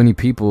 So many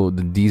people,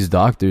 these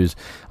doctors,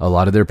 a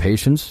lot of their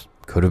patients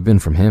could have been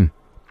from him.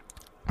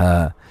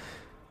 And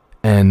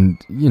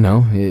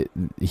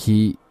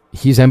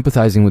he's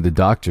empathizing with the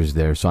doctors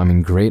there. So I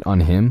mean, great on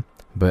him.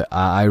 But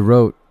I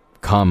wrote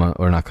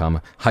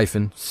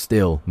hyphen,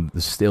 still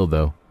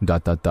though, ...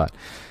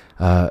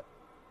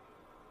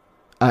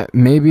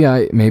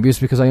 maybe it's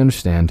because I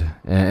understand,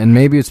 and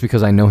maybe it's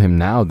because I know him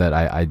now that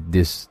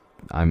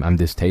I'm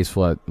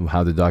distasteful at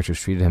how the doctors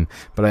treated him.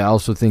 But I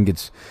also think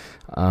it's,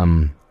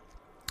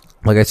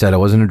 like I said, I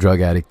wasn't a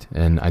drug addict,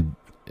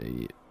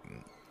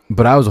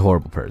 but I was a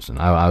horrible person.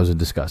 I was a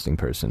disgusting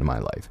person in my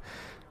life.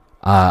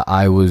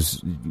 I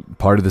was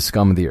part of the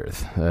scum of the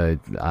earth.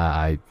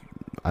 I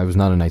was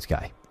not a nice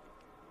guy.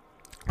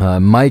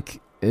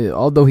 Mike,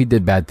 although he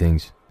did bad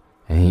things,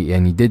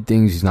 and he did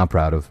things he's not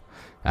proud of,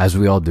 as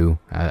we all do,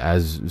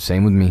 as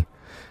same with me.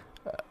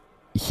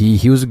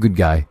 He was a good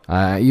guy.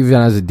 Even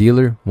as a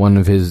dealer, one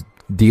of his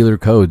dealer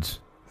codes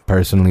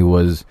personally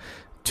was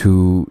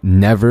to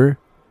never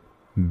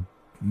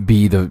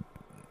be the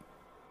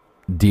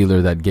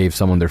dealer that gave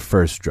someone their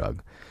first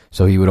drug.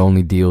 So he would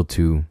only deal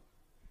to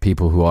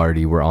people who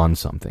already were on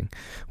something,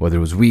 whether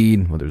it was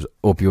weed, whether it was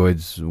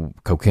opioids,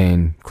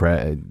 cocaine,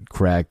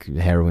 crack,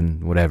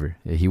 heroin, whatever.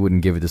 He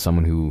wouldn't give it to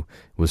someone who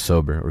was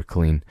sober or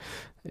clean.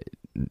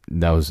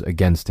 That was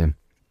against him.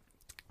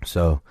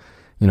 So,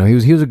 he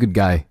was a good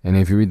guy. And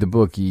if you read the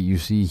book, you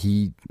see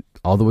he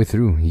all the way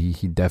through,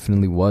 he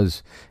definitely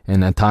was.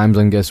 And at times,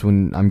 I'm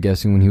guessing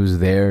when he was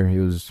there, it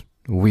was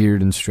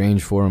weird and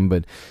strange for him.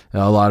 But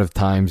a lot of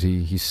times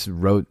he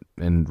wrote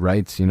and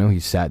writes. He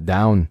sat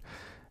down.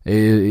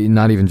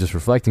 Not even just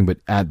reflecting, but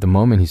at the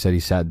moment, he said he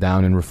sat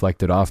down and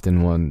reflected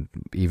often.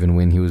 Even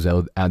when he was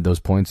at those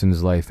points in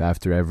his life,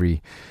 after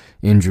every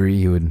injury,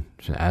 he would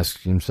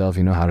ask himself,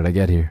 how did I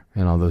get here,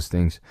 and all those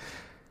things.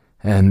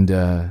 And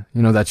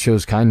that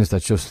shows kindness,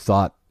 that shows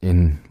thought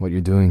in what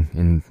you're doing,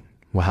 in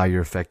how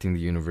you're affecting the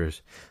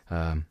universe.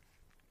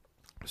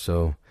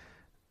 So,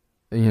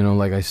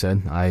 like I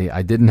said,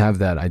 I didn't have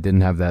that. I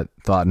didn't have that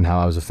thought in how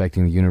I was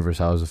affecting the universe,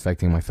 how I was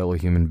affecting my fellow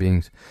human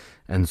beings.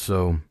 And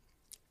so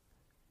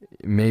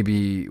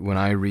maybe when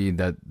I read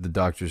that the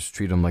doctors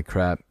treat him like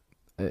crap,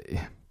 maybe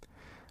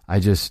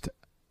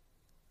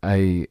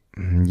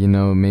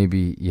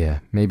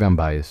I'm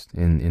biased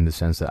in the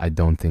sense that I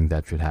don't think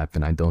that should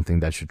happen. I don't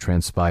think that should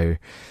transpire.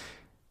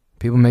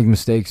 People make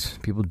mistakes.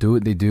 People do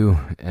what they do.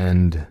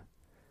 And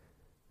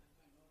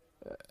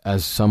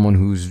as someone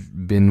who's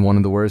been one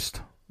of the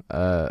worst,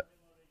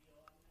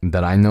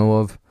 that I know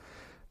of,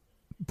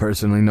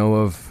 personally know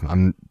of.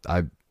 I'm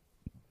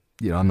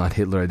not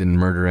Hitler. I didn't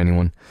murder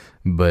anyone,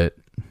 but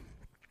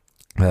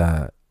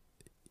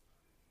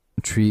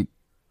treat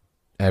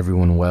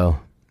everyone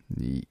well.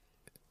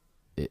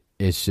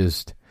 It's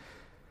just,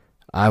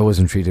 I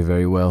wasn't treated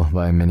very well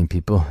by many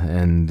people,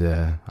 and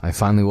I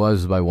finally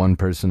was by one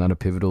person at a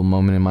pivotal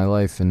moment in my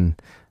life,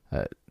 and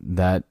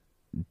that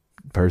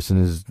person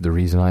is the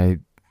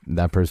reason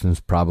that person is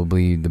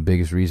probably the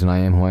biggest reason I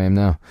am who I am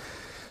now.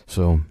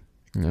 So,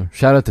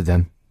 shout out to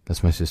them.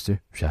 That's my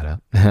sister. Shout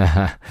out.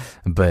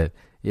 But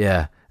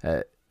yeah,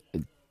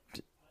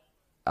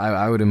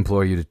 I would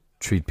implore you to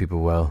treat people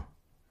well,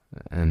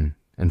 and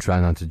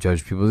try not to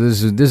judge people.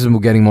 This is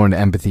getting more into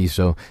empathy.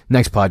 So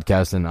next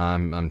podcast, and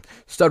I'm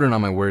stuttering on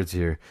my words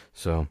here.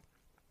 So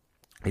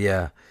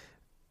yeah,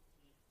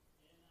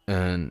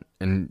 and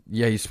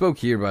yeah, he spoke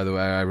here. By the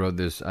way, I wrote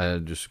this.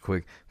 Just a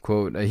quick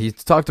quote. He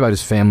talked about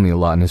his family a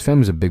lot, and his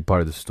family is a big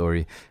part of the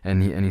story.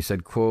 And he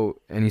said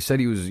quote, and he said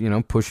he was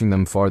pushing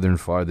them farther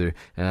and farther.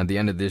 And at the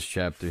end of this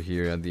chapter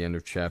here, at the end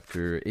of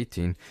chapter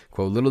 18,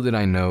 quote, "Little did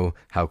I know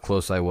how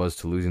close I was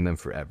to losing them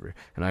forever."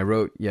 And I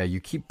wrote, yeah,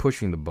 you keep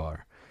pushing the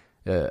bar.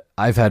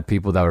 I've had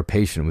people that were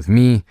patient with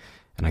me,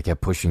 and I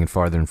kept pushing it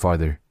farther and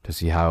farther to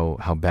see how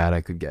bad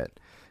I could get,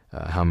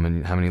 how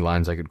many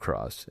lines I could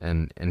cross,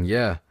 and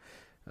yeah,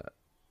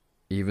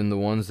 even the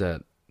ones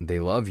that they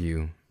love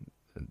you,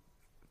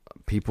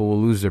 people will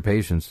lose their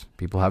patience.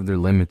 People have their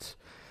limits,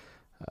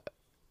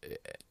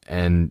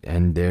 and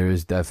there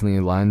is definitely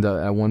a line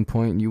that at one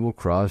point you will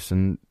cross,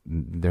 and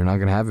they're not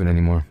gonna have it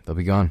anymore. They'll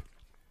be gone.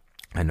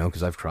 I know,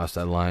 because I've crossed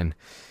that line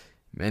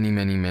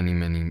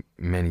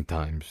many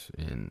times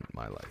in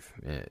my life.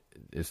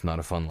 It's not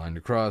a fun line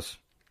to cross.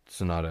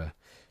 It's not a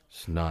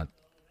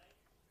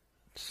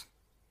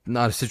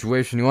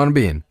situation you want to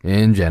be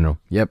in general.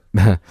 Yep.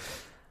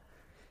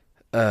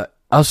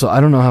 Also,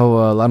 I don't know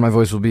how loud my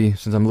voice will be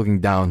since I'm looking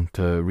down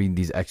to read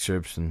these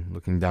excerpts and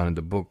looking down at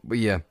the book. But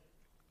yeah.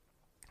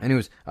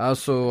 Anyways, I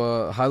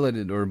also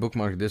highlighted or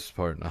bookmarked this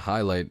part. A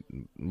highlight.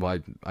 Well,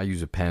 I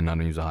use a pen. I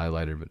don't use a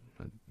highlighter, but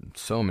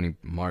so many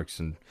marks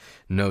and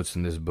notes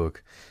in this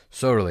book.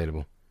 So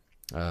relatable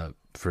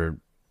for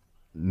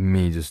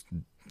me, just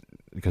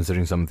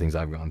considering some of the things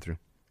I've gone through.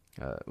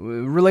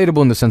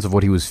 Relatable in the sense of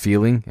what he was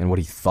feeling and what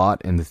he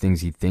thought and the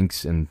things he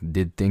thinks and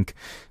did think.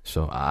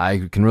 So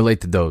I can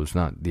relate to those,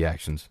 not the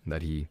actions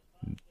that he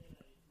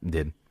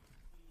did.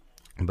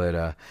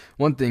 But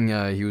one thing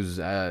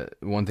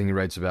he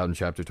writes about in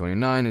chapter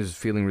 29 is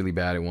feeling really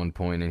bad at one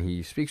point, and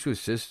he speaks to his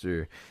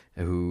sister,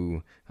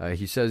 who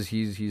he says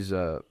he's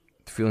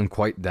feeling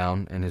quite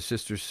down, and his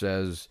sister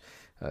says,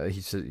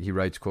 he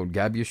writes, quote,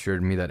 "Gabby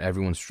assured me that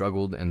everyone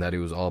struggled and that it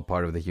was all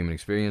part of the human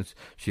experience.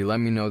 She let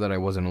me know that I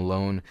wasn't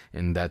alone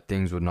and that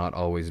things would not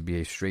always be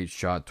a straight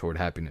shot toward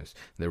happiness.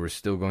 There were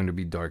still going to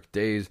be dark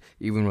days,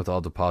 even with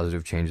all the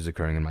positive changes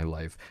occurring in my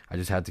life. I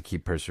just had to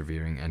keep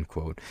persevering," end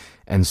quote.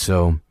 And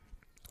so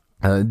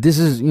this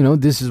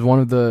is one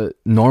of the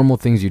normal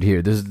things you'd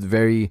hear. This is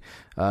very,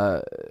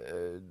 I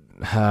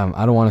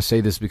don't want to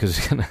say this because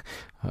it's going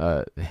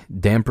to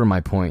damper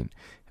my point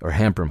or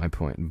hamper my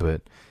point,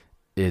 but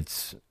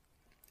it's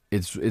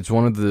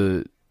one of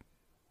the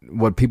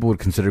what people would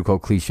consider,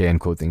 quote, cliche, end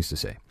quote, things to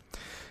say.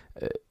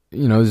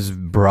 This is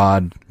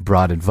broad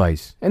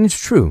advice, and it's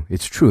true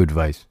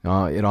advice.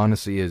 It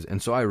honestly is.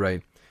 And so I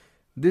write,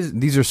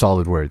 these are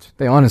solid words.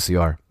 They honestly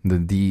are.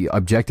 The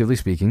objectively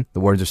speaking, the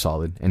words are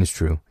solid, and it's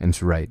true, and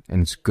it's right,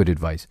 and it's good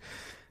advice.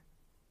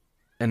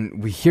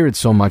 And we hear it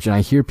so much, and I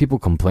hear people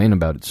complain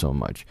about it so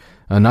much.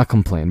 Not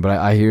complain, but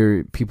I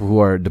hear people who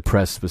are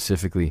depressed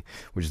specifically,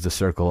 which is the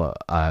circle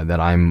that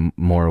I'm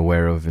more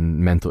aware of, and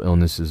mental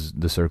illness is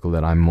the circle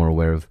that I'm more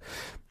aware of.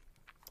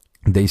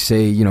 They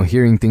say,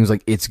 hearing things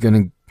like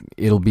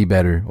it'll be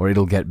better or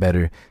it'll get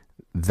better,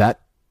 that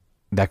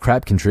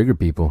crap can trigger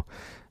people.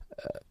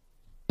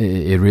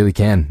 It really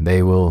can.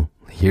 They will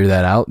hear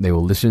that out, they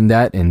will listen to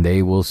that, and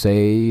they will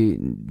say,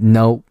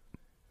 no,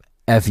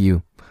 F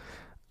you.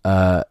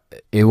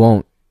 It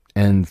won't.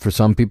 And for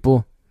some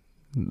people,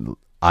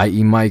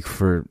 i.e. Mike,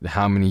 for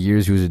how many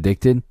years he was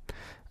addicted,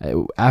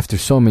 after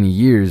so many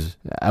years,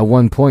 at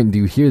one point do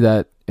you hear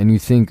that and you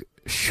think,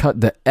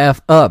 shut the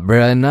F up,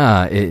 bruh.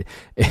 Nah, it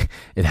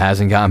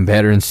hasn't gotten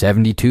better in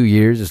 72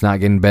 years. It's not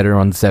getting better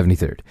on the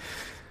 73rd.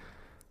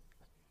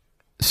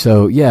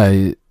 So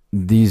yeah,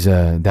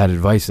 that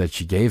advice that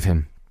she gave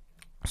him,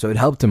 so it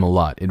helped him a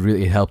lot.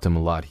 It helped him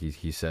a lot,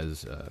 he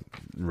says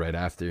right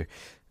after.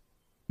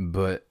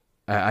 But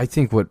I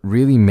think what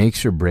really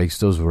makes or breaks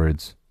those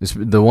words,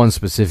 the one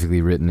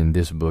specifically written in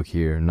this book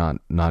here,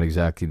 not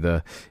exactly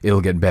the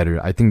 "it'll get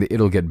better." I think the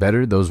 "it'll get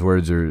better," those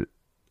words are,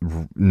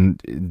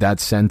 that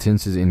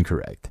sentence is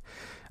incorrect.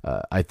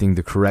 I think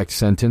the correct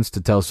sentence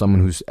to tell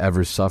someone who's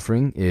ever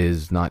suffering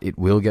is not "it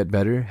will get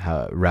better,"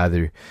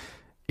 rather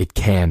 "it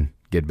can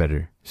get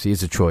better." See,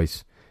 it's a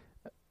choice.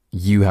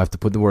 You have to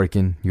put the work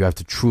in. You have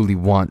to truly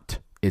want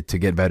it to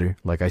get better,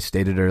 like I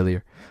stated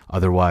earlier.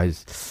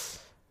 Otherwise,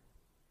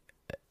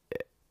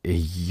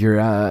 you're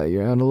out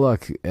of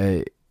luck.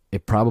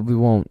 it probably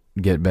won't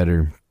get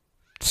better.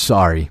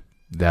 Sorry,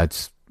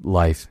 that's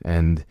life.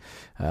 And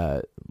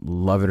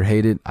love it or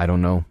hate it, I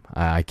don't know.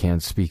 I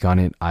can't speak on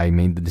it. I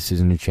made the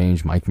decision to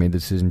change. Mike made the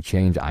decision to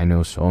change. I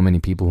know so many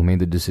people who made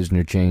the decision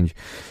to change.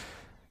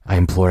 I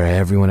implore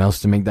everyone else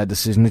to make that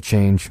decision to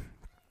change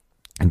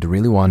and to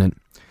really want it.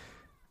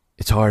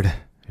 It's hard.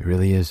 It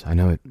really is. I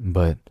know it.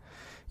 But,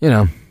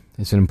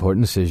 it's an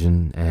important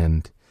decision,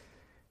 and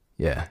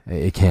yeah,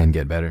 it can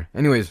get better.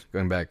 Anyways,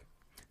 going back.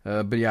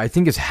 But yeah, I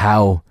think it's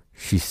how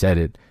she said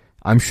it.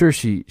 I'm sure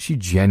she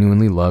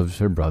genuinely loves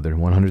her brother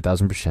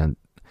 100,000%.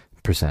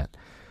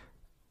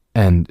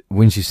 And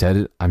when she said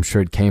it, I'm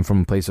sure it came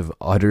from a place of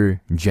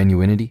utter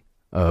genuinity,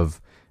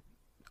 of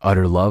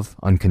utter love,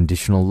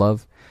 unconditional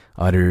love,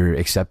 utter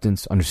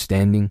acceptance,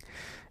 understanding.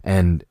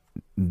 And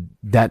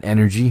that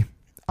energy,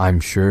 I'm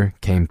sure,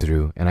 came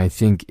through. And I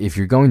think if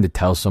you're going to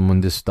tell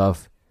someone this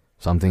stuff,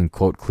 something,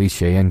 quote,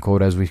 cliche, end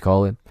quote, as we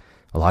call it,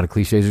 a lot of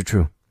cliches are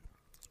true.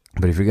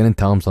 But if you're going to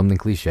tell them something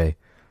cliche,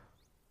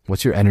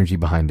 what's your energy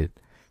behind it?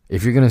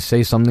 If you're going to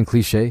say something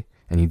cliche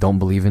and you don't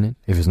believe in it,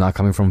 if it's not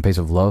coming from a place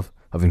of love,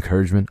 of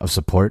encouragement, of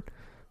support,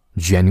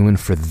 genuine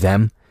for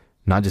them,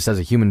 not just as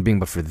a human being,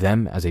 but for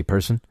them as a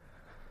person,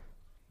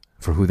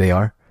 for who they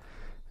are,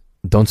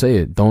 don't say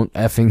it. Don't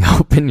effing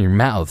open your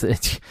mouth.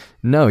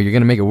 No, you're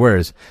going to make it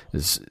worse.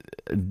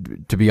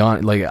 To be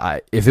honest,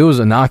 if it was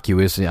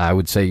innocuous, I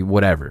would say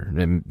whatever.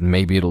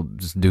 Maybe it'll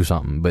just do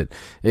something, but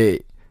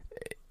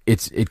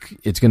it's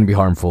going to be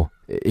harmful.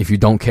 If you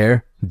don't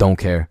care, don't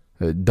care.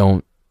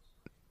 Don't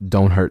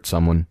hurt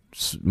someone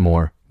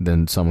more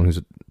than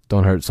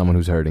don't hurt someone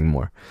who's hurting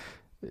more.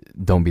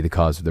 Don't be the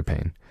cause of their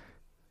pain.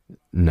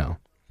 No.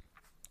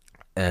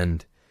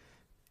 And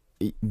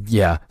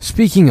yeah,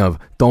 speaking of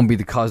don't be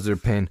the cause of their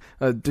pain,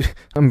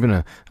 I'm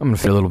gonna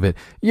feel a little bit.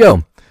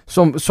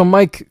 So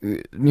Mike,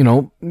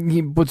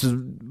 he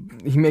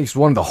makes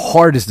one of the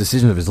hardest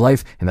decisions of his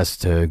life, and that's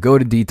to go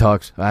to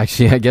detox.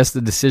 Actually, I guess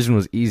the decision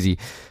was easy.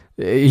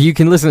 You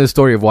can listen to the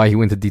story of why he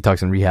went to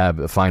detox and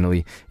rehab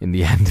finally in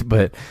the end.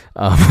 But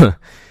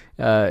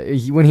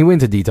when he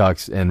went to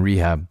detox and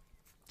rehab,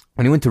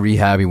 he went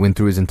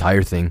through his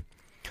entire thing.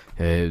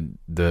 1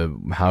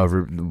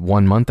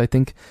 month, I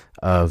think,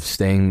 of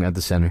staying at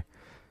the center.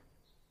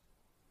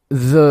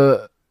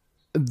 The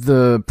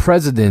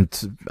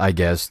president, I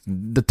guess,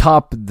 the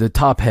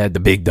top head, the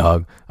big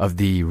dog of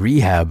the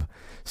rehab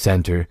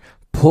center,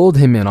 pulled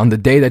him in on the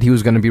day that he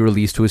was going to be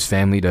released to his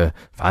family to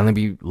finally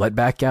be let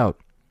back out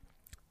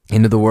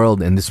into the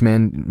world. And this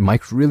man,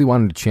 Mike, really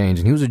wanted to change,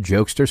 and he was a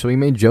jokester, so he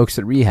made jokes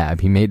at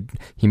rehab. He made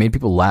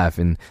people laugh,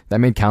 and that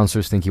made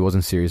counselors think he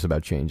wasn't serious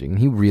about changing, and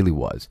he really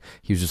was.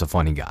 He was just a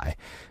funny guy,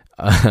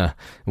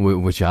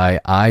 which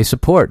I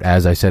support.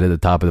 As I said at the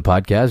top of the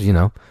podcast,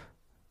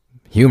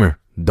 humor,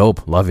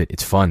 dope, love it,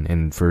 it's fun.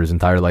 And for his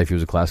entire life, he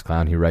was a class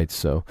clown. He writes,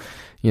 so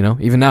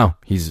even now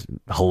he's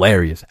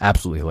hilarious,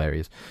 absolutely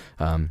hilarious.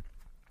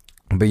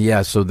 But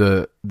yeah, so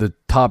the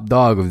top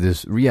dog of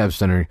this rehab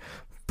center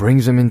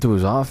brings him into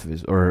his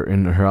office, or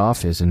in her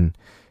office, and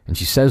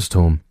she says to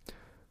him,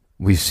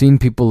 "We've seen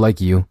people like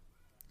you.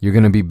 You're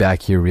going to be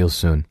back here real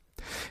soon."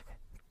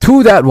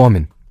 To that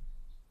woman,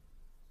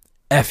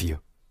 F you.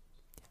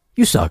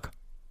 You suck.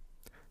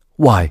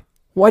 Why?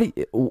 Why do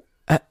you...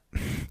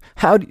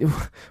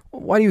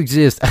 why do you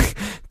exist?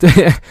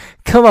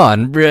 Come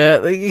on,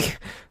 bruh.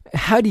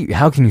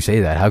 How can you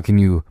say that? How can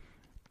you...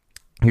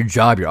 Your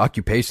job, your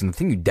occupation, the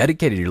thing you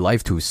dedicated your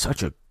life to is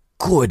such a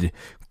good,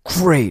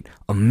 great,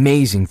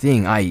 amazing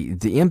thing.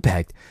 The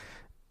impact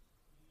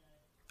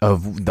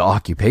of the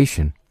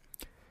occupation.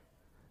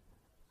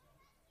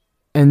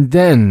 And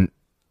then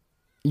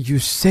you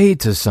say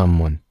to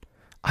someone,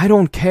 I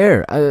don't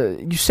care.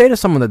 You say to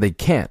someone that they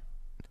can't.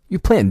 You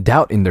plant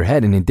doubt in their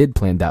head, and it did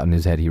plant doubt in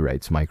his head,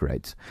 Mike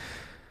writes.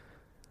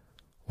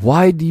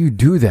 Why do you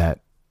do that?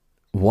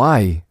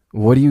 Why?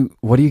 What do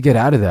you get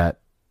out of that?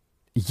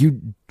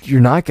 You're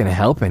not going to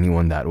help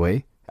anyone that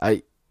way.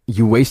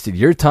 You wasted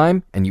your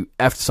time, and you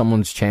effed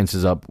someone's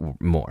chances up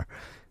more.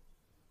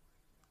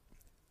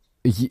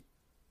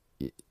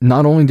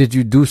 Not only did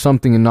you do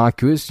something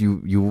innocuous,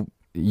 you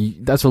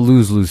that's a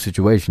lose-lose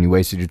situation. You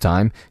wasted your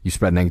time. You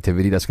spread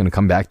negativity. That's going to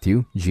come back to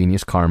you.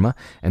 Genius karma.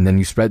 And then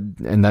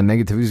and that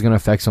negativity is going to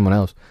affect someone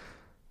else.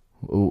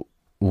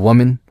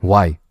 Woman,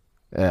 why?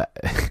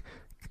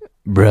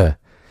 Bruh.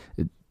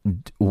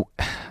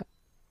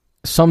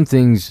 Some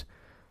things,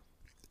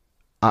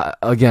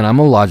 again, I'm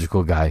a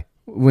logical guy.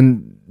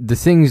 When the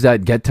things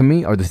that get to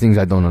me are the things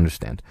I don't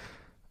understand.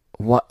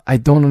 I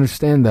don't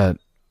understand that.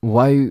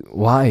 Why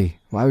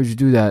would you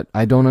do that?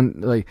 I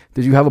don't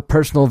did you have a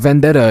personal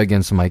vendetta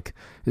against Mike?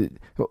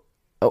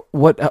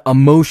 What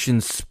emotion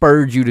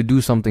spurred you to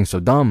do something so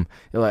dumb?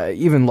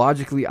 Even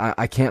logically,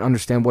 I can't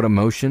understand what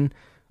emotion,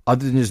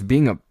 other than just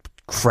being a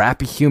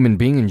crappy human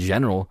being in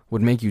general,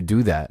 would make you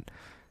do that.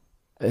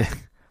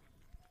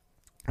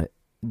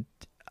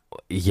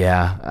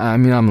 Yeah, I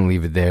mean, I'm gonna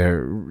leave it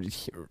there.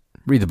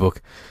 Read the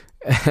book.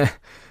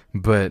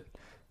 But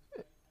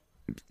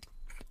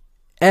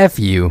F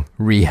you,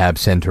 rehab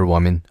center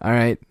woman. All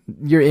right,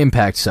 your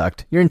impact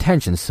sucked. Your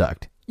intentions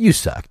sucked. You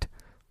sucked.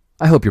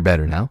 I hope you're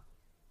better now.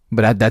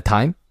 But at that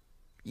time,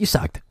 you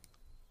sucked.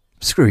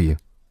 Screw you.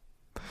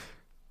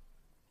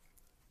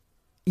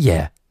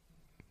 Yeah.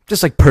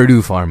 Just like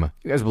Purdue Pharma.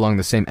 You guys belong in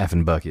the same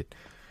effing bucket.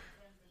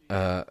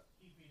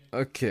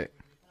 Okay.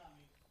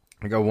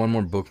 I got one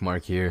more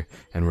bookmark here,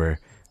 and we're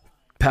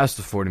past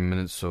the 40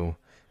 minutes, so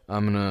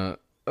I'm gonna...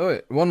 Oh,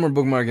 wait, one more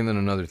bookmark and then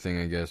another thing,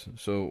 I guess.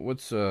 So,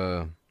 what's,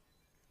 Oh,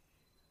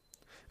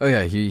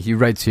 yeah, he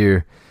writes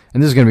here,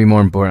 and this is gonna be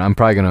more important. I'm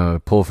probably gonna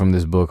pull from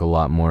this book a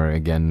lot more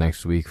again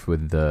next week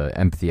with the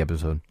empathy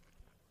episode.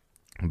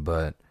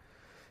 But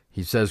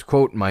he says,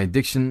 quote, "My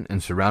addiction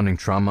and surrounding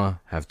trauma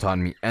have taught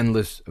me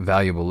endless,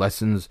 valuable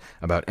lessons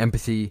about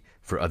empathy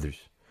for others.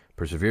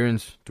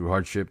 Perseverance through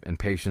hardship and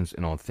patience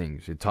in all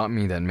things. It taught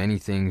me that many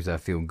things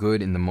that feel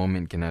good in the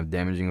moment can have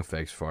damaging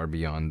effects far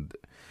beyond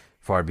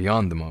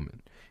the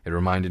moment. It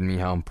reminded me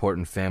how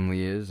important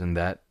family is and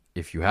that,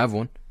 if you have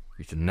one,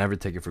 you should never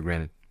take it for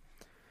granted.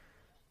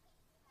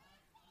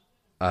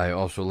 I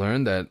also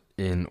learned that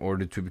in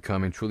order to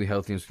become a truly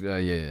healthy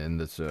and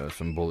that's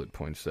some bullet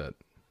points that,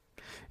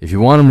 if you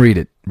want them, read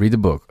it. Read the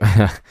book.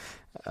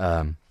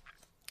 I'm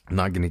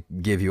not going to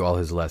give you all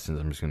his lessons.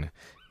 I'm just going to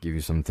give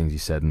you some things he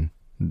said and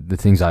the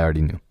things I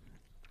already knew.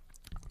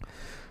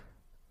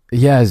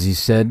 Yeah, as he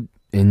said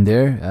in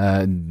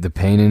there, the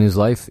pain in his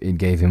life, it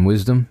gave him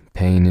wisdom.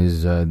 Pain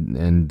is,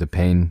 and the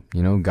pain,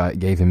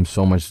 gave him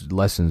so much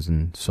lessons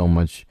and so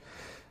much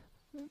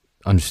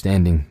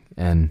understanding.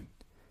 And,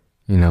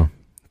 to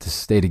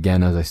state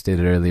again, as I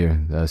stated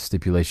earlier, a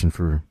stipulation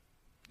for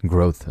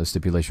growth, a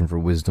stipulation for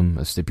wisdom,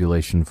 a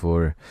stipulation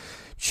for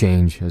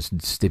change, a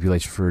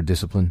stipulation for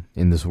discipline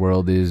in this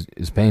world is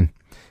pain.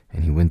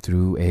 And he went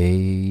through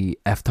a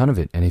F ton of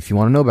it. And if you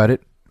want to know about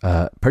it,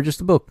 purchase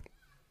the book.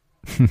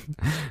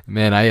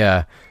 Man,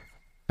 I'm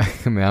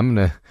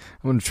gonna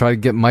try to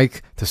get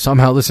Mike to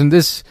somehow listen to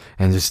this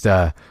and just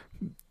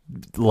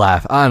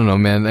laugh. I don't know,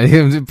 man.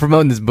 I'm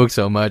promoting this book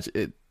so much.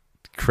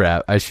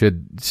 Crap. I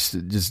should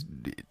just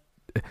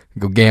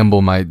go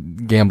gamble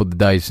the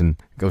dice and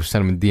go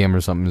send him a DM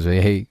or something and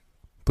say, "Hey,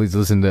 please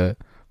listen to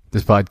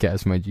this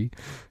podcast, my G.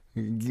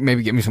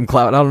 Maybe get me some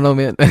clout." I don't know,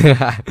 man.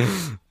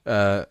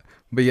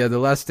 But yeah, the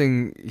last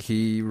thing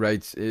he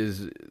writes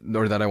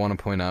that I want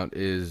to point out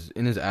is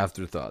in his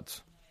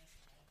afterthoughts.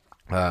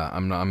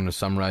 I'm going to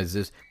summarize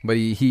this, but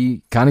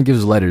he kind of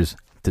gives letters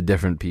to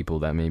different people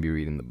that may be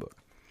reading the book.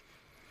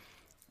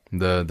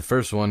 The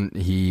first one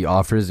he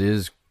offers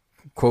is,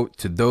 quote,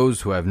 "To those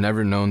who have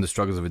never known the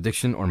struggles of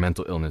addiction or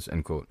mental illness,"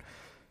 end quote.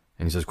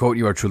 And he says, quote,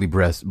 "You are truly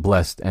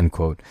blessed," end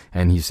quote.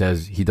 And he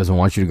says he doesn't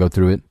want you to go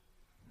through it,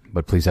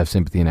 but please have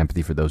sympathy and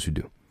empathy for those who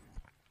do.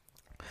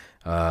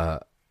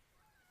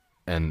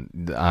 And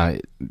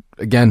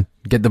again,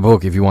 get the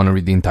book if you want to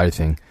read the entire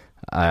thing.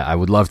 I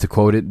would love to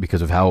quote it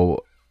because of how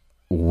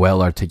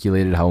well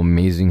articulated, how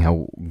amazing,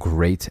 how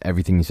great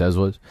everything he says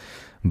was.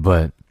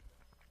 But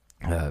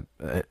I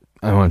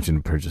want you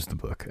to purchase the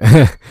book.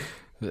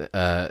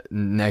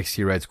 Next,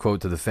 he writes, quote,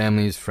 "To the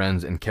families,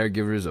 friends, and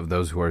caregivers of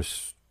those who are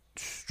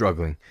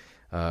struggling."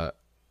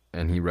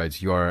 And he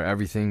writes, "You are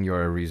everything. You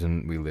are a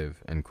reason we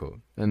live," end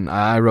quote. And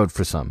I wrote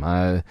for some.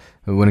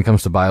 When it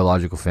comes to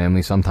biological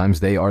family,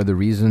 sometimes they are the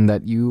reason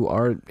that you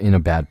are in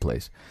a bad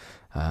place.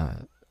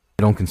 I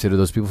don't consider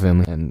those people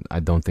family, and I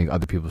don't think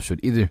other people should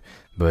either.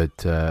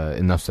 But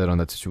enough said on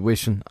that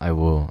situation.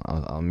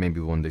 I'll maybe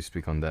one day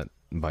speak on that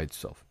by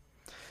itself.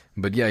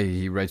 But yeah,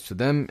 he writes to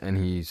them, and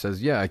he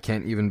says, "Yeah, I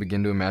can't even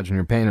begin to imagine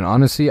your pain." And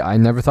honestly, I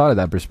never thought of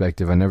that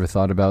perspective. I never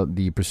thought about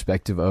the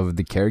perspective of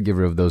the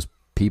caregiver of those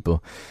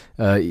people.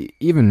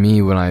 Even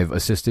me, when I've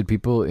assisted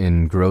people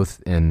in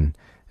growth and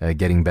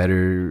getting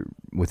better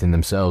within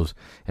themselves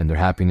and their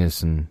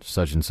happiness and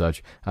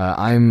such,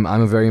 I'm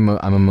an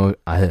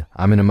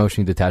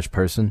emotionally detached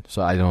person,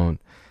 so I don't,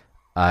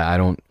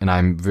 and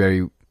I'm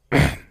very.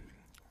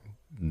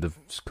 The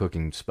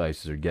cooking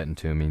spices are getting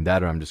to me.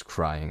 That, or I'm just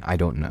crying. I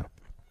don't know.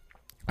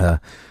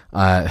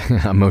 I'm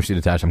emotionally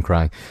detached. I'm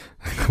crying.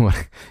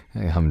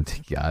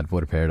 God,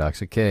 what a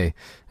paradox. Okay,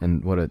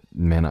 and what a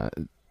man.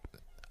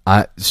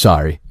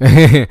 Sorry.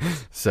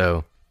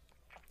 So,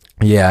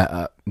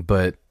 yeah,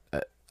 but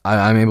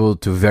I'm able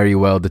to very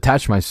well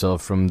detach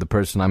myself from the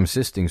person I'm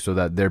assisting so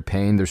that their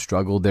pain, their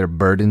struggle, their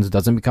burdens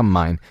doesn't become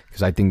mine.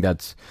 Because I think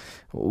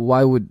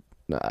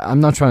I'm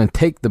not trying to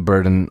take the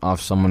burden off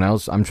someone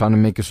else. I'm trying to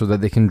make it so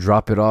that they can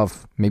drop it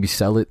off, maybe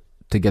sell it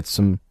to get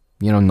some,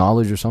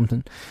 knowledge or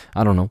something.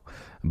 I don't know.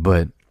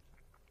 But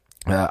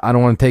I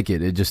don't want to take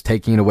it. It just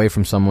taking it away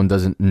from someone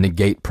doesn't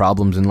negate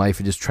problems in life.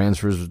 It just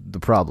transfers the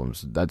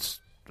problems.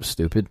 That's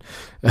stupid.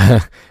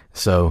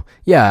 So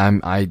yeah,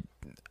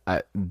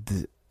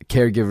 the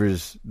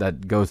caregivers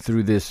that go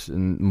through this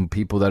and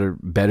people that are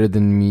better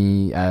than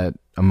me at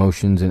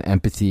emotions and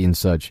empathy and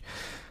such.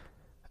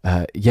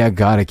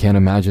 God, I can't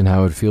imagine how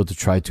it would feel to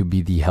try to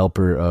be the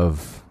helper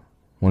of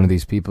one of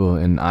these people.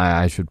 And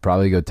I should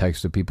probably go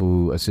text the people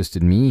who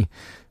assisted me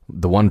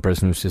the one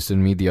person who assisted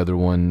me, the other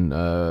one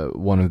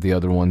of the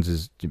other ones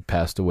is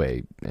passed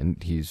away,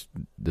 and he's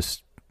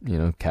this,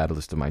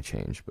 catalyst of my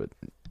change. But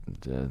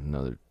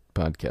another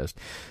podcast.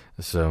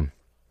 So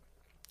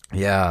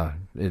yeah,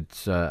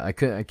 it's I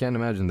can't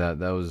imagine that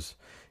was.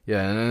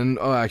 Yeah, and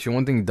actually,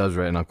 one thing he does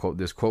right, and I'll quote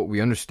this quote: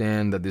 "We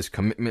understand that this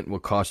commitment will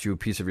cost you a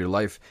piece of your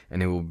life,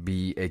 and it will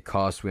be a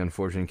cost we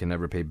unfortunately can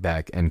never pay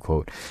back." End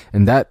quote.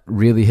 And that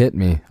really hit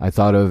me. I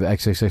thought of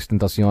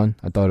XXXTentacion.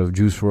 I thought of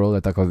Juice WRLD.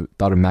 I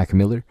thought of Mac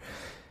Miller.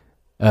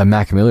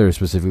 Mac Miller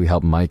specifically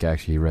helped Mike.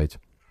 Actually, he writes,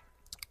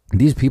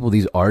 these people,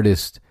 these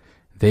artists,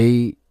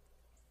 they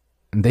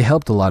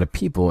helped a lot of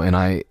people,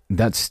 and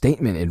that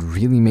statement, it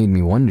really made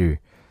me wonder,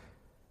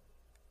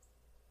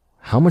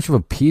 how much of a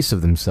piece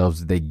of themselves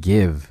did they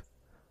give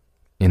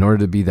in order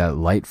to be that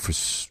light for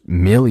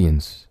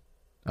millions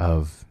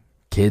of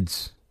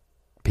kids,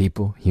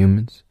 people,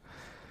 humans?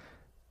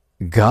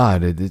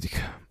 God,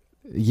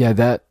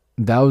 that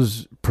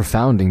was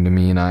profounding to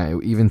me,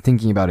 and even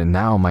thinking about it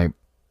now, my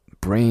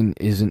brain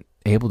isn't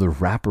able to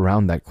wrap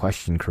around that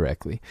question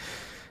correctly.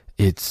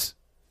 It's,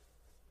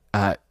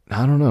 I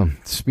don't know,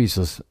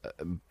 speechless.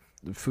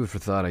 Food for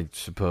thought, I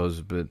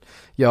suppose. But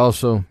yeah,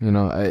 also,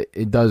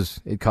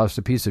 it costs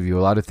a piece of you. A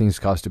lot of things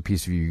cost a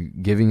piece of you.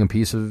 Giving a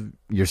piece of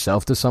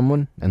yourself to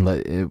someone,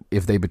 and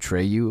if they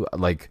betray you,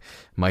 like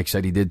Mike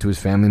said he did to his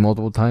family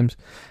multiple times,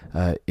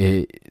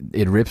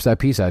 it rips that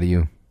piece out of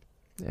you,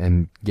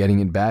 and getting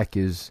it back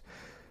is,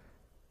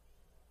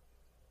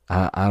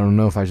 I don't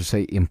know if I should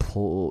say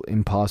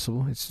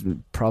impossible. It's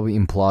probably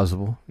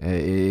implausible.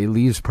 It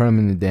leaves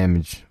permanent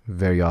damage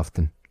very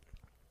often.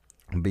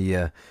 But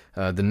yeah,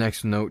 the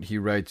next note he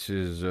writes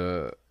is,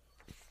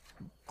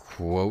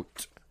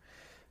 quote,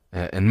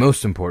 "And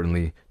most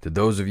importantly, to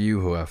those of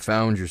you who have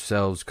found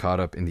yourselves caught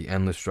up in the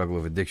endless struggle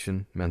of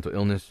addiction, mental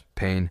illness,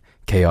 pain,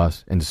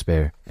 chaos, and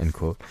despair," end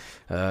quote.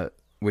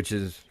 Which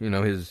is,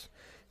 his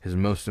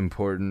most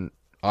important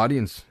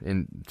audience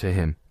to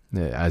him,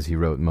 as he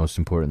wrote, most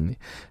importantly,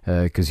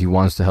 because he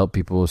wants to help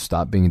people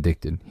stop being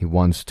addicted. He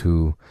wants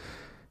to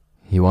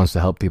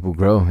help people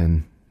grow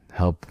and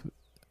help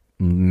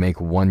make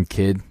one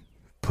kid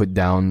put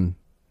down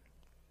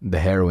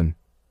the heroin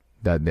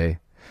that day,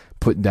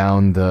 put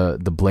down the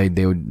blade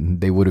they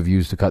would have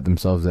used to cut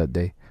themselves that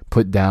day,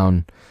 put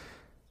down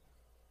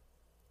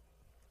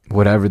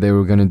whatever they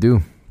were going to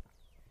do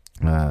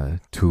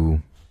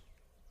to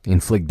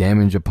inflict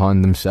damage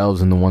upon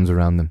themselves and the ones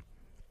around them.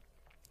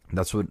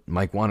 That's what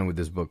Mike wanted with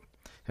this book,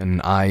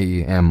 and I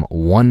am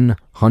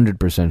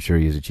 100% sure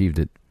he has achieved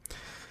it.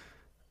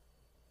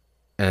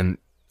 And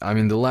I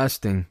mean, the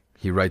last thing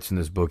he writes in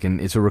this book, and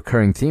it's a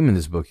recurring theme in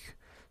this book,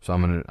 so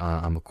I'm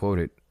gonna quote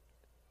it,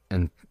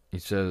 and he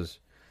says,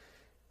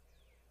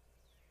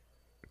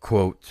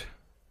 quote,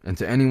 "And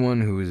to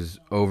anyone who is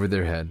in over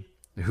their head,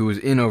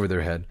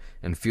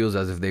 and feels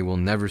as if they will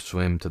never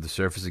swim to the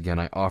surface again,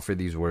 I offer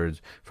these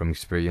words from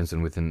experience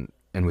and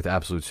with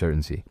absolute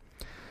certainty.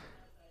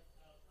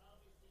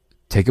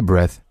 Take a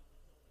breath.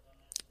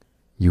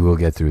 You will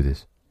get through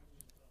this."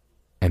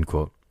 End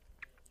quote.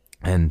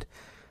 And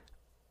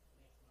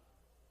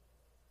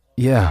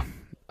yeah,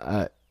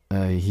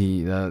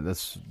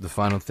 that's the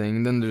final thing.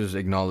 And then there's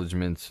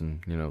acknowledgments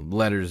and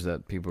letters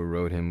that people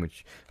wrote him,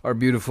 which are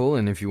beautiful.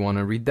 And if you want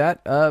to read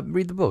that,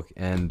 read the book.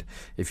 And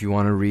if you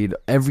want to read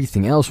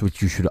everything else,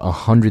 which you should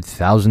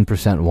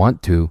 100,000%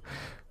 want to,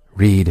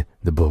 read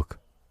the book,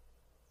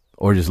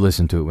 or just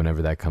listen to it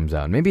whenever that comes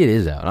out. Maybe it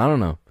is out. I don't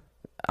know.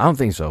 I don't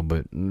think so,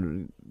 but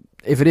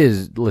if it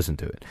is, listen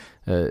to it.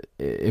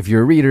 If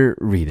you're a reader,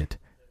 read it.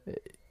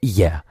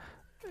 Yeah.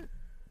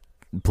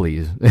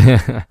 Please.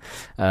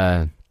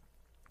 Well,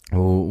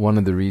 one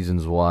of the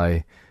reasons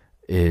why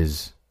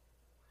is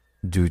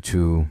due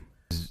to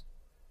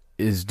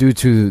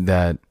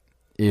that.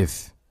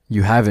 If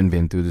you haven't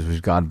been through this,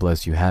 which God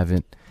bless you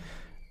haven't,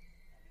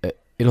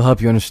 it'll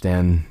help you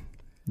understand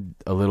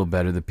a little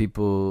better the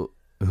people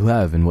who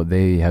have and what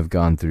they have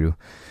gone through.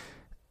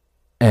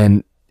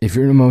 And if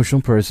you're an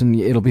emotional person,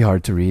 it'll be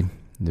hard to read.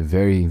 They're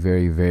very,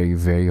 very, very,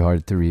 very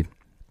hard to read.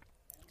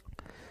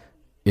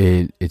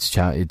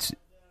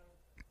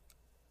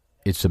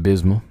 It's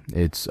abysmal.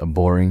 It's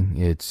boring.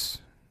 It's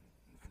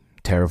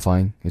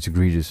terrifying. It's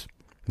egregious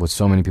what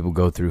so many people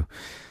go through.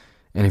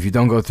 And if you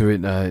don't go through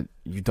it,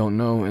 you don't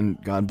know.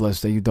 And God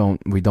bless that you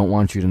don't. We don't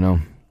want you to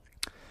know.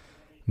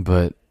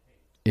 But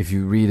if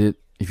you read it,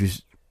 if you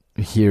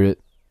hear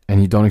it,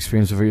 and you don't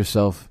experience it for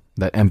yourself,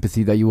 that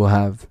empathy that you will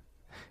have,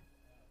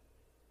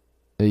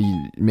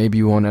 maybe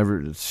you won't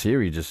ever.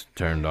 Siri just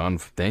turned on.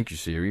 Thank you,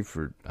 Siri,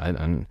 for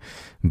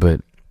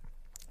but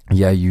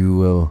yeah, you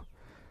will.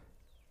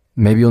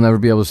 Maybe you'll never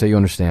be able to say you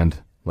understand.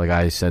 Like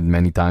I said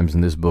many times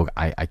in this book,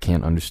 I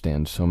can't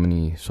understand so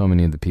many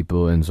of the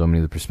people and so many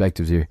of the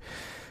perspectives here,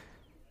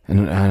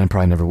 and I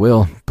probably never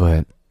will.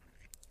 But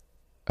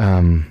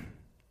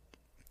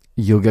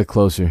you'll get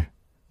closer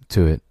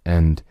to it,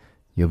 and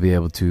you'll be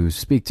able to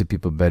speak to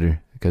people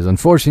better. Because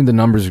unfortunately, the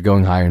numbers are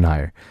going higher and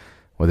higher.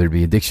 Whether it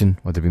be addiction,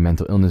 whether it be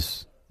mental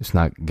illness, it's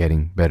not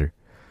getting better.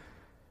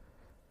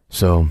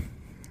 So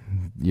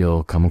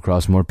you'll come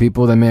across more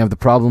people that may have the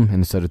problem.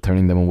 Instead of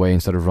turning them away,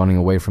 instead of running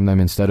away from them,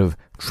 instead of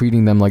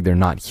treating them like they're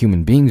not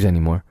human beings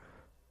anymore,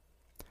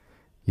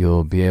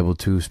 you'll be able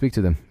to speak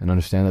to them and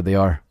understand that they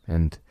are.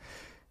 And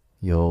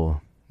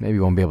you'll maybe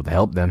won't be able to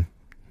help them.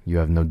 You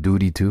have no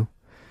duty to.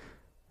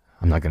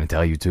 I'm not going to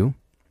tell you to.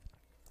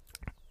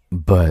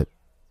 But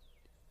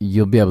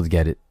you'll be able to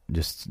get it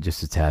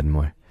just a tad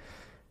more.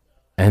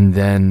 And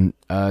then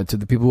to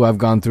the people who have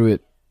gone through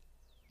it,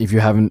 if you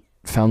haven't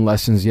found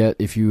lessons yet,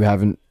 if you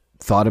haven't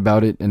thought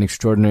about it an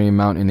extraordinary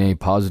amount in a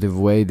positive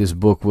way, this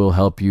book will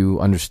help you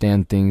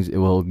understand things. It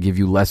will give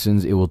you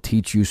lessons. It will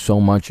teach you so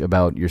much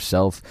about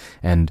yourself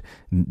and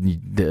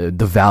the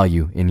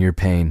value in your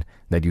pain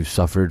that you've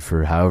suffered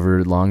for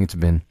however long it's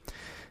been.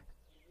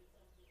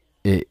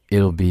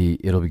 It'll be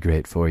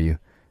great for you.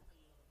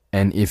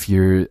 And if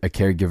you're a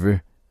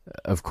caregiver,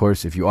 of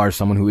course, if you are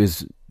someone who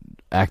is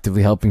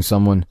actively helping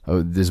someone,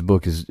 this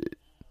book is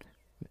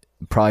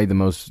probably the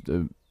most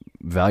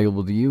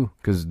valuable to you,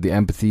 because the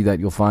empathy that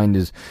you'll find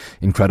is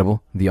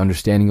incredible. The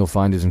understanding you'll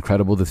find is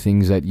incredible. The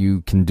things that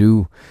you can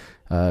do,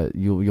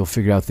 you'll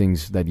figure out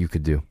things that you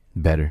could do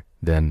better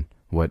than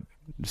what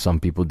some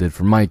people did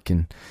for Mike.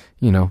 And,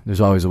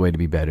 there's always a way to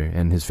be better.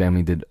 And his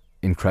family did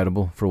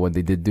incredible for what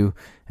they did do.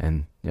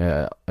 And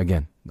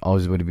again,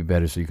 always a way to be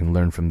better, so you can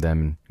learn from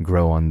them and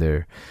grow on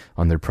their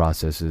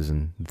processes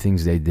and the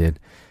things they did.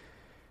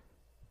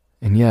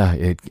 And yeah,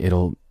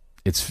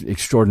 it's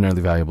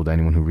extraordinarily valuable to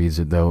anyone who reads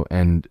it, though,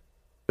 and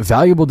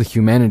valuable to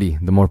humanity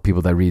the more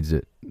people that reads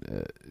it.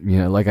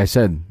 Like I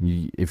said,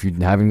 if you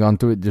haven't gone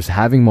through it, just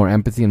having more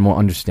empathy and more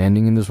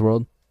understanding in this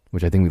world,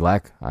 which I think we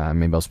lack.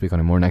 Maybe I'll speak on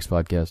it more next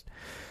podcast.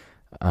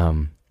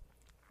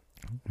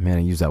 Man,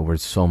 I use that word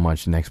so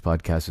much. Next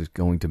podcast is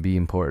going to be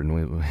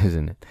important,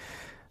 isn't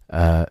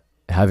it?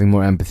 Having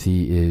more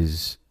empathy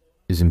is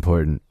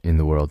important in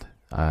the world.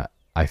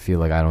 I feel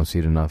like I don't see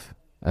it enough.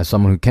 As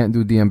someone who can't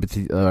do the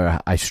empathy, or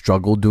I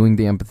struggle doing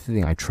the empathy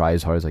thing, I try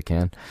as hard as I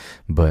can,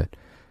 but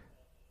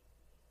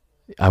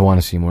I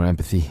want to see more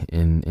empathy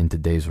in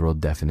today's world,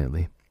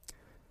 definitely.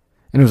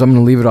 Anyways, I'm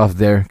going to leave it off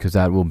there, because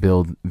that will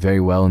build very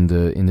well in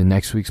the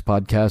next week's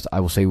podcast. I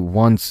will say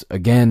once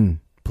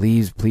again,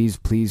 please, please,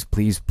 please,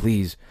 please,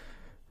 please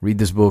read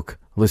this book,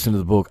 listen to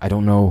the book. I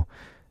don't know,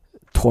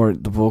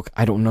 torrent the book.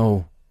 I don't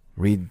know.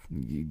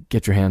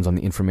 Get your hands on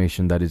the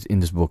information that is in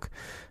this book,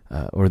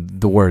 or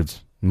the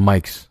words,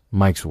 Mike's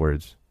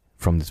words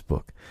from this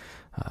book,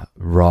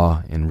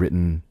 raw and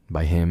written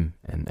by him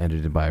and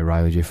edited by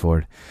Riley J.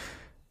 Ford.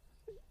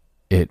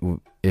 It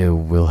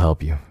will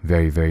help you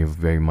very, very,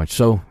 very much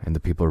so, and the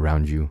people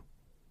around you,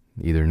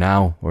 either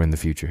now or in the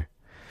future.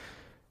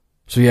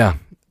 So yeah,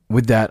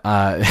 with that,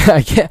 I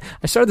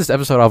started this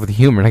episode off with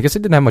humor, and I guess I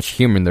didn't have much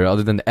humor in there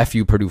other than the F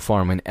you Purdue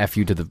Farm and F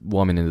you to the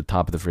woman in the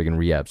top of the friggin'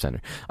 rehab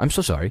center. I'm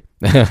so sorry.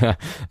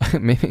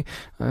 Maybe,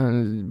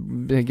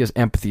 I guess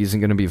empathy isn't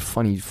going to be a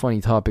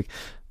funny topic.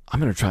 I'm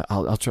going to try,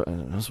 I'll try,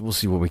 we'll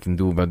see what we can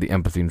do about the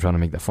empathy and trying to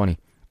make that funny.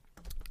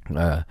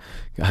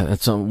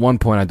 At one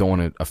point I don't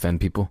want to offend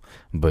people,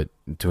 but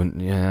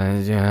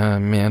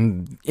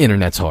man,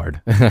 internet's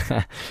hard.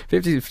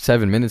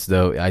 57 minutes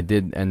though. I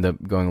did end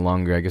up going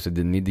longer. I guess I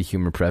didn't need the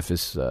humor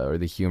preface or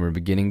the humor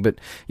beginning, but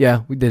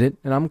yeah, we did it,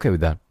 and I'm okay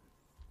with that.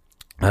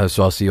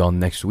 So I'll see you all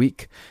next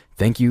week.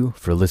 Thank you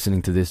for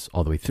listening to this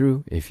all the way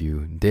through. If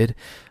you did,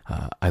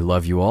 I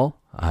love you all.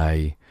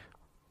 I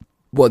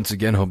once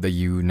again hope that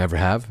you never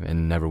have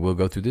and never will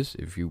go through this.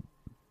 If you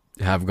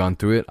have gone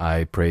through it,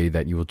 I pray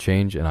that you will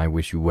change, and I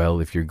wish you well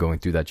if you're going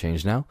through that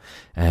change now.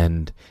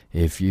 And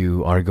if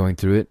you are going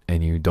through it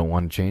and you don't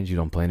want to change, you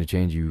don't plan to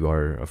change, you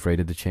are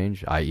afraid of the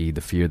change, i.e. the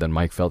fear that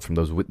Mike felt from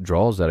those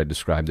withdrawals that I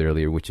described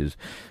earlier, which is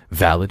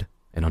valid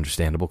and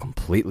understandable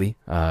completely.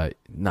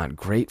 Not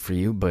great for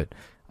you, but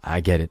I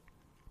get it.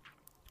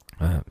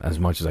 As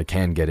much as I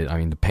can get it. I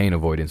mean, the pain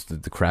avoidance,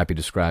 the crap you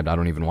described, I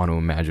don't even want to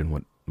imagine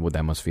what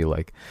that must feel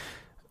like.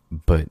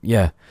 But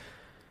yeah,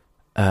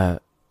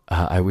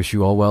 I wish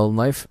you all well in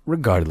life,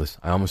 regardless.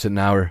 I almost hit an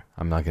hour.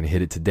 I'm not going to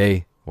hit it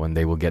today. One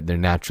day we'll get there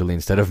naturally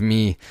instead of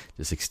me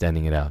just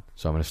extending it out.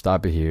 So I'm going to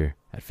stop it here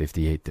at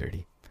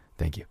 58:30.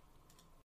 Thank you.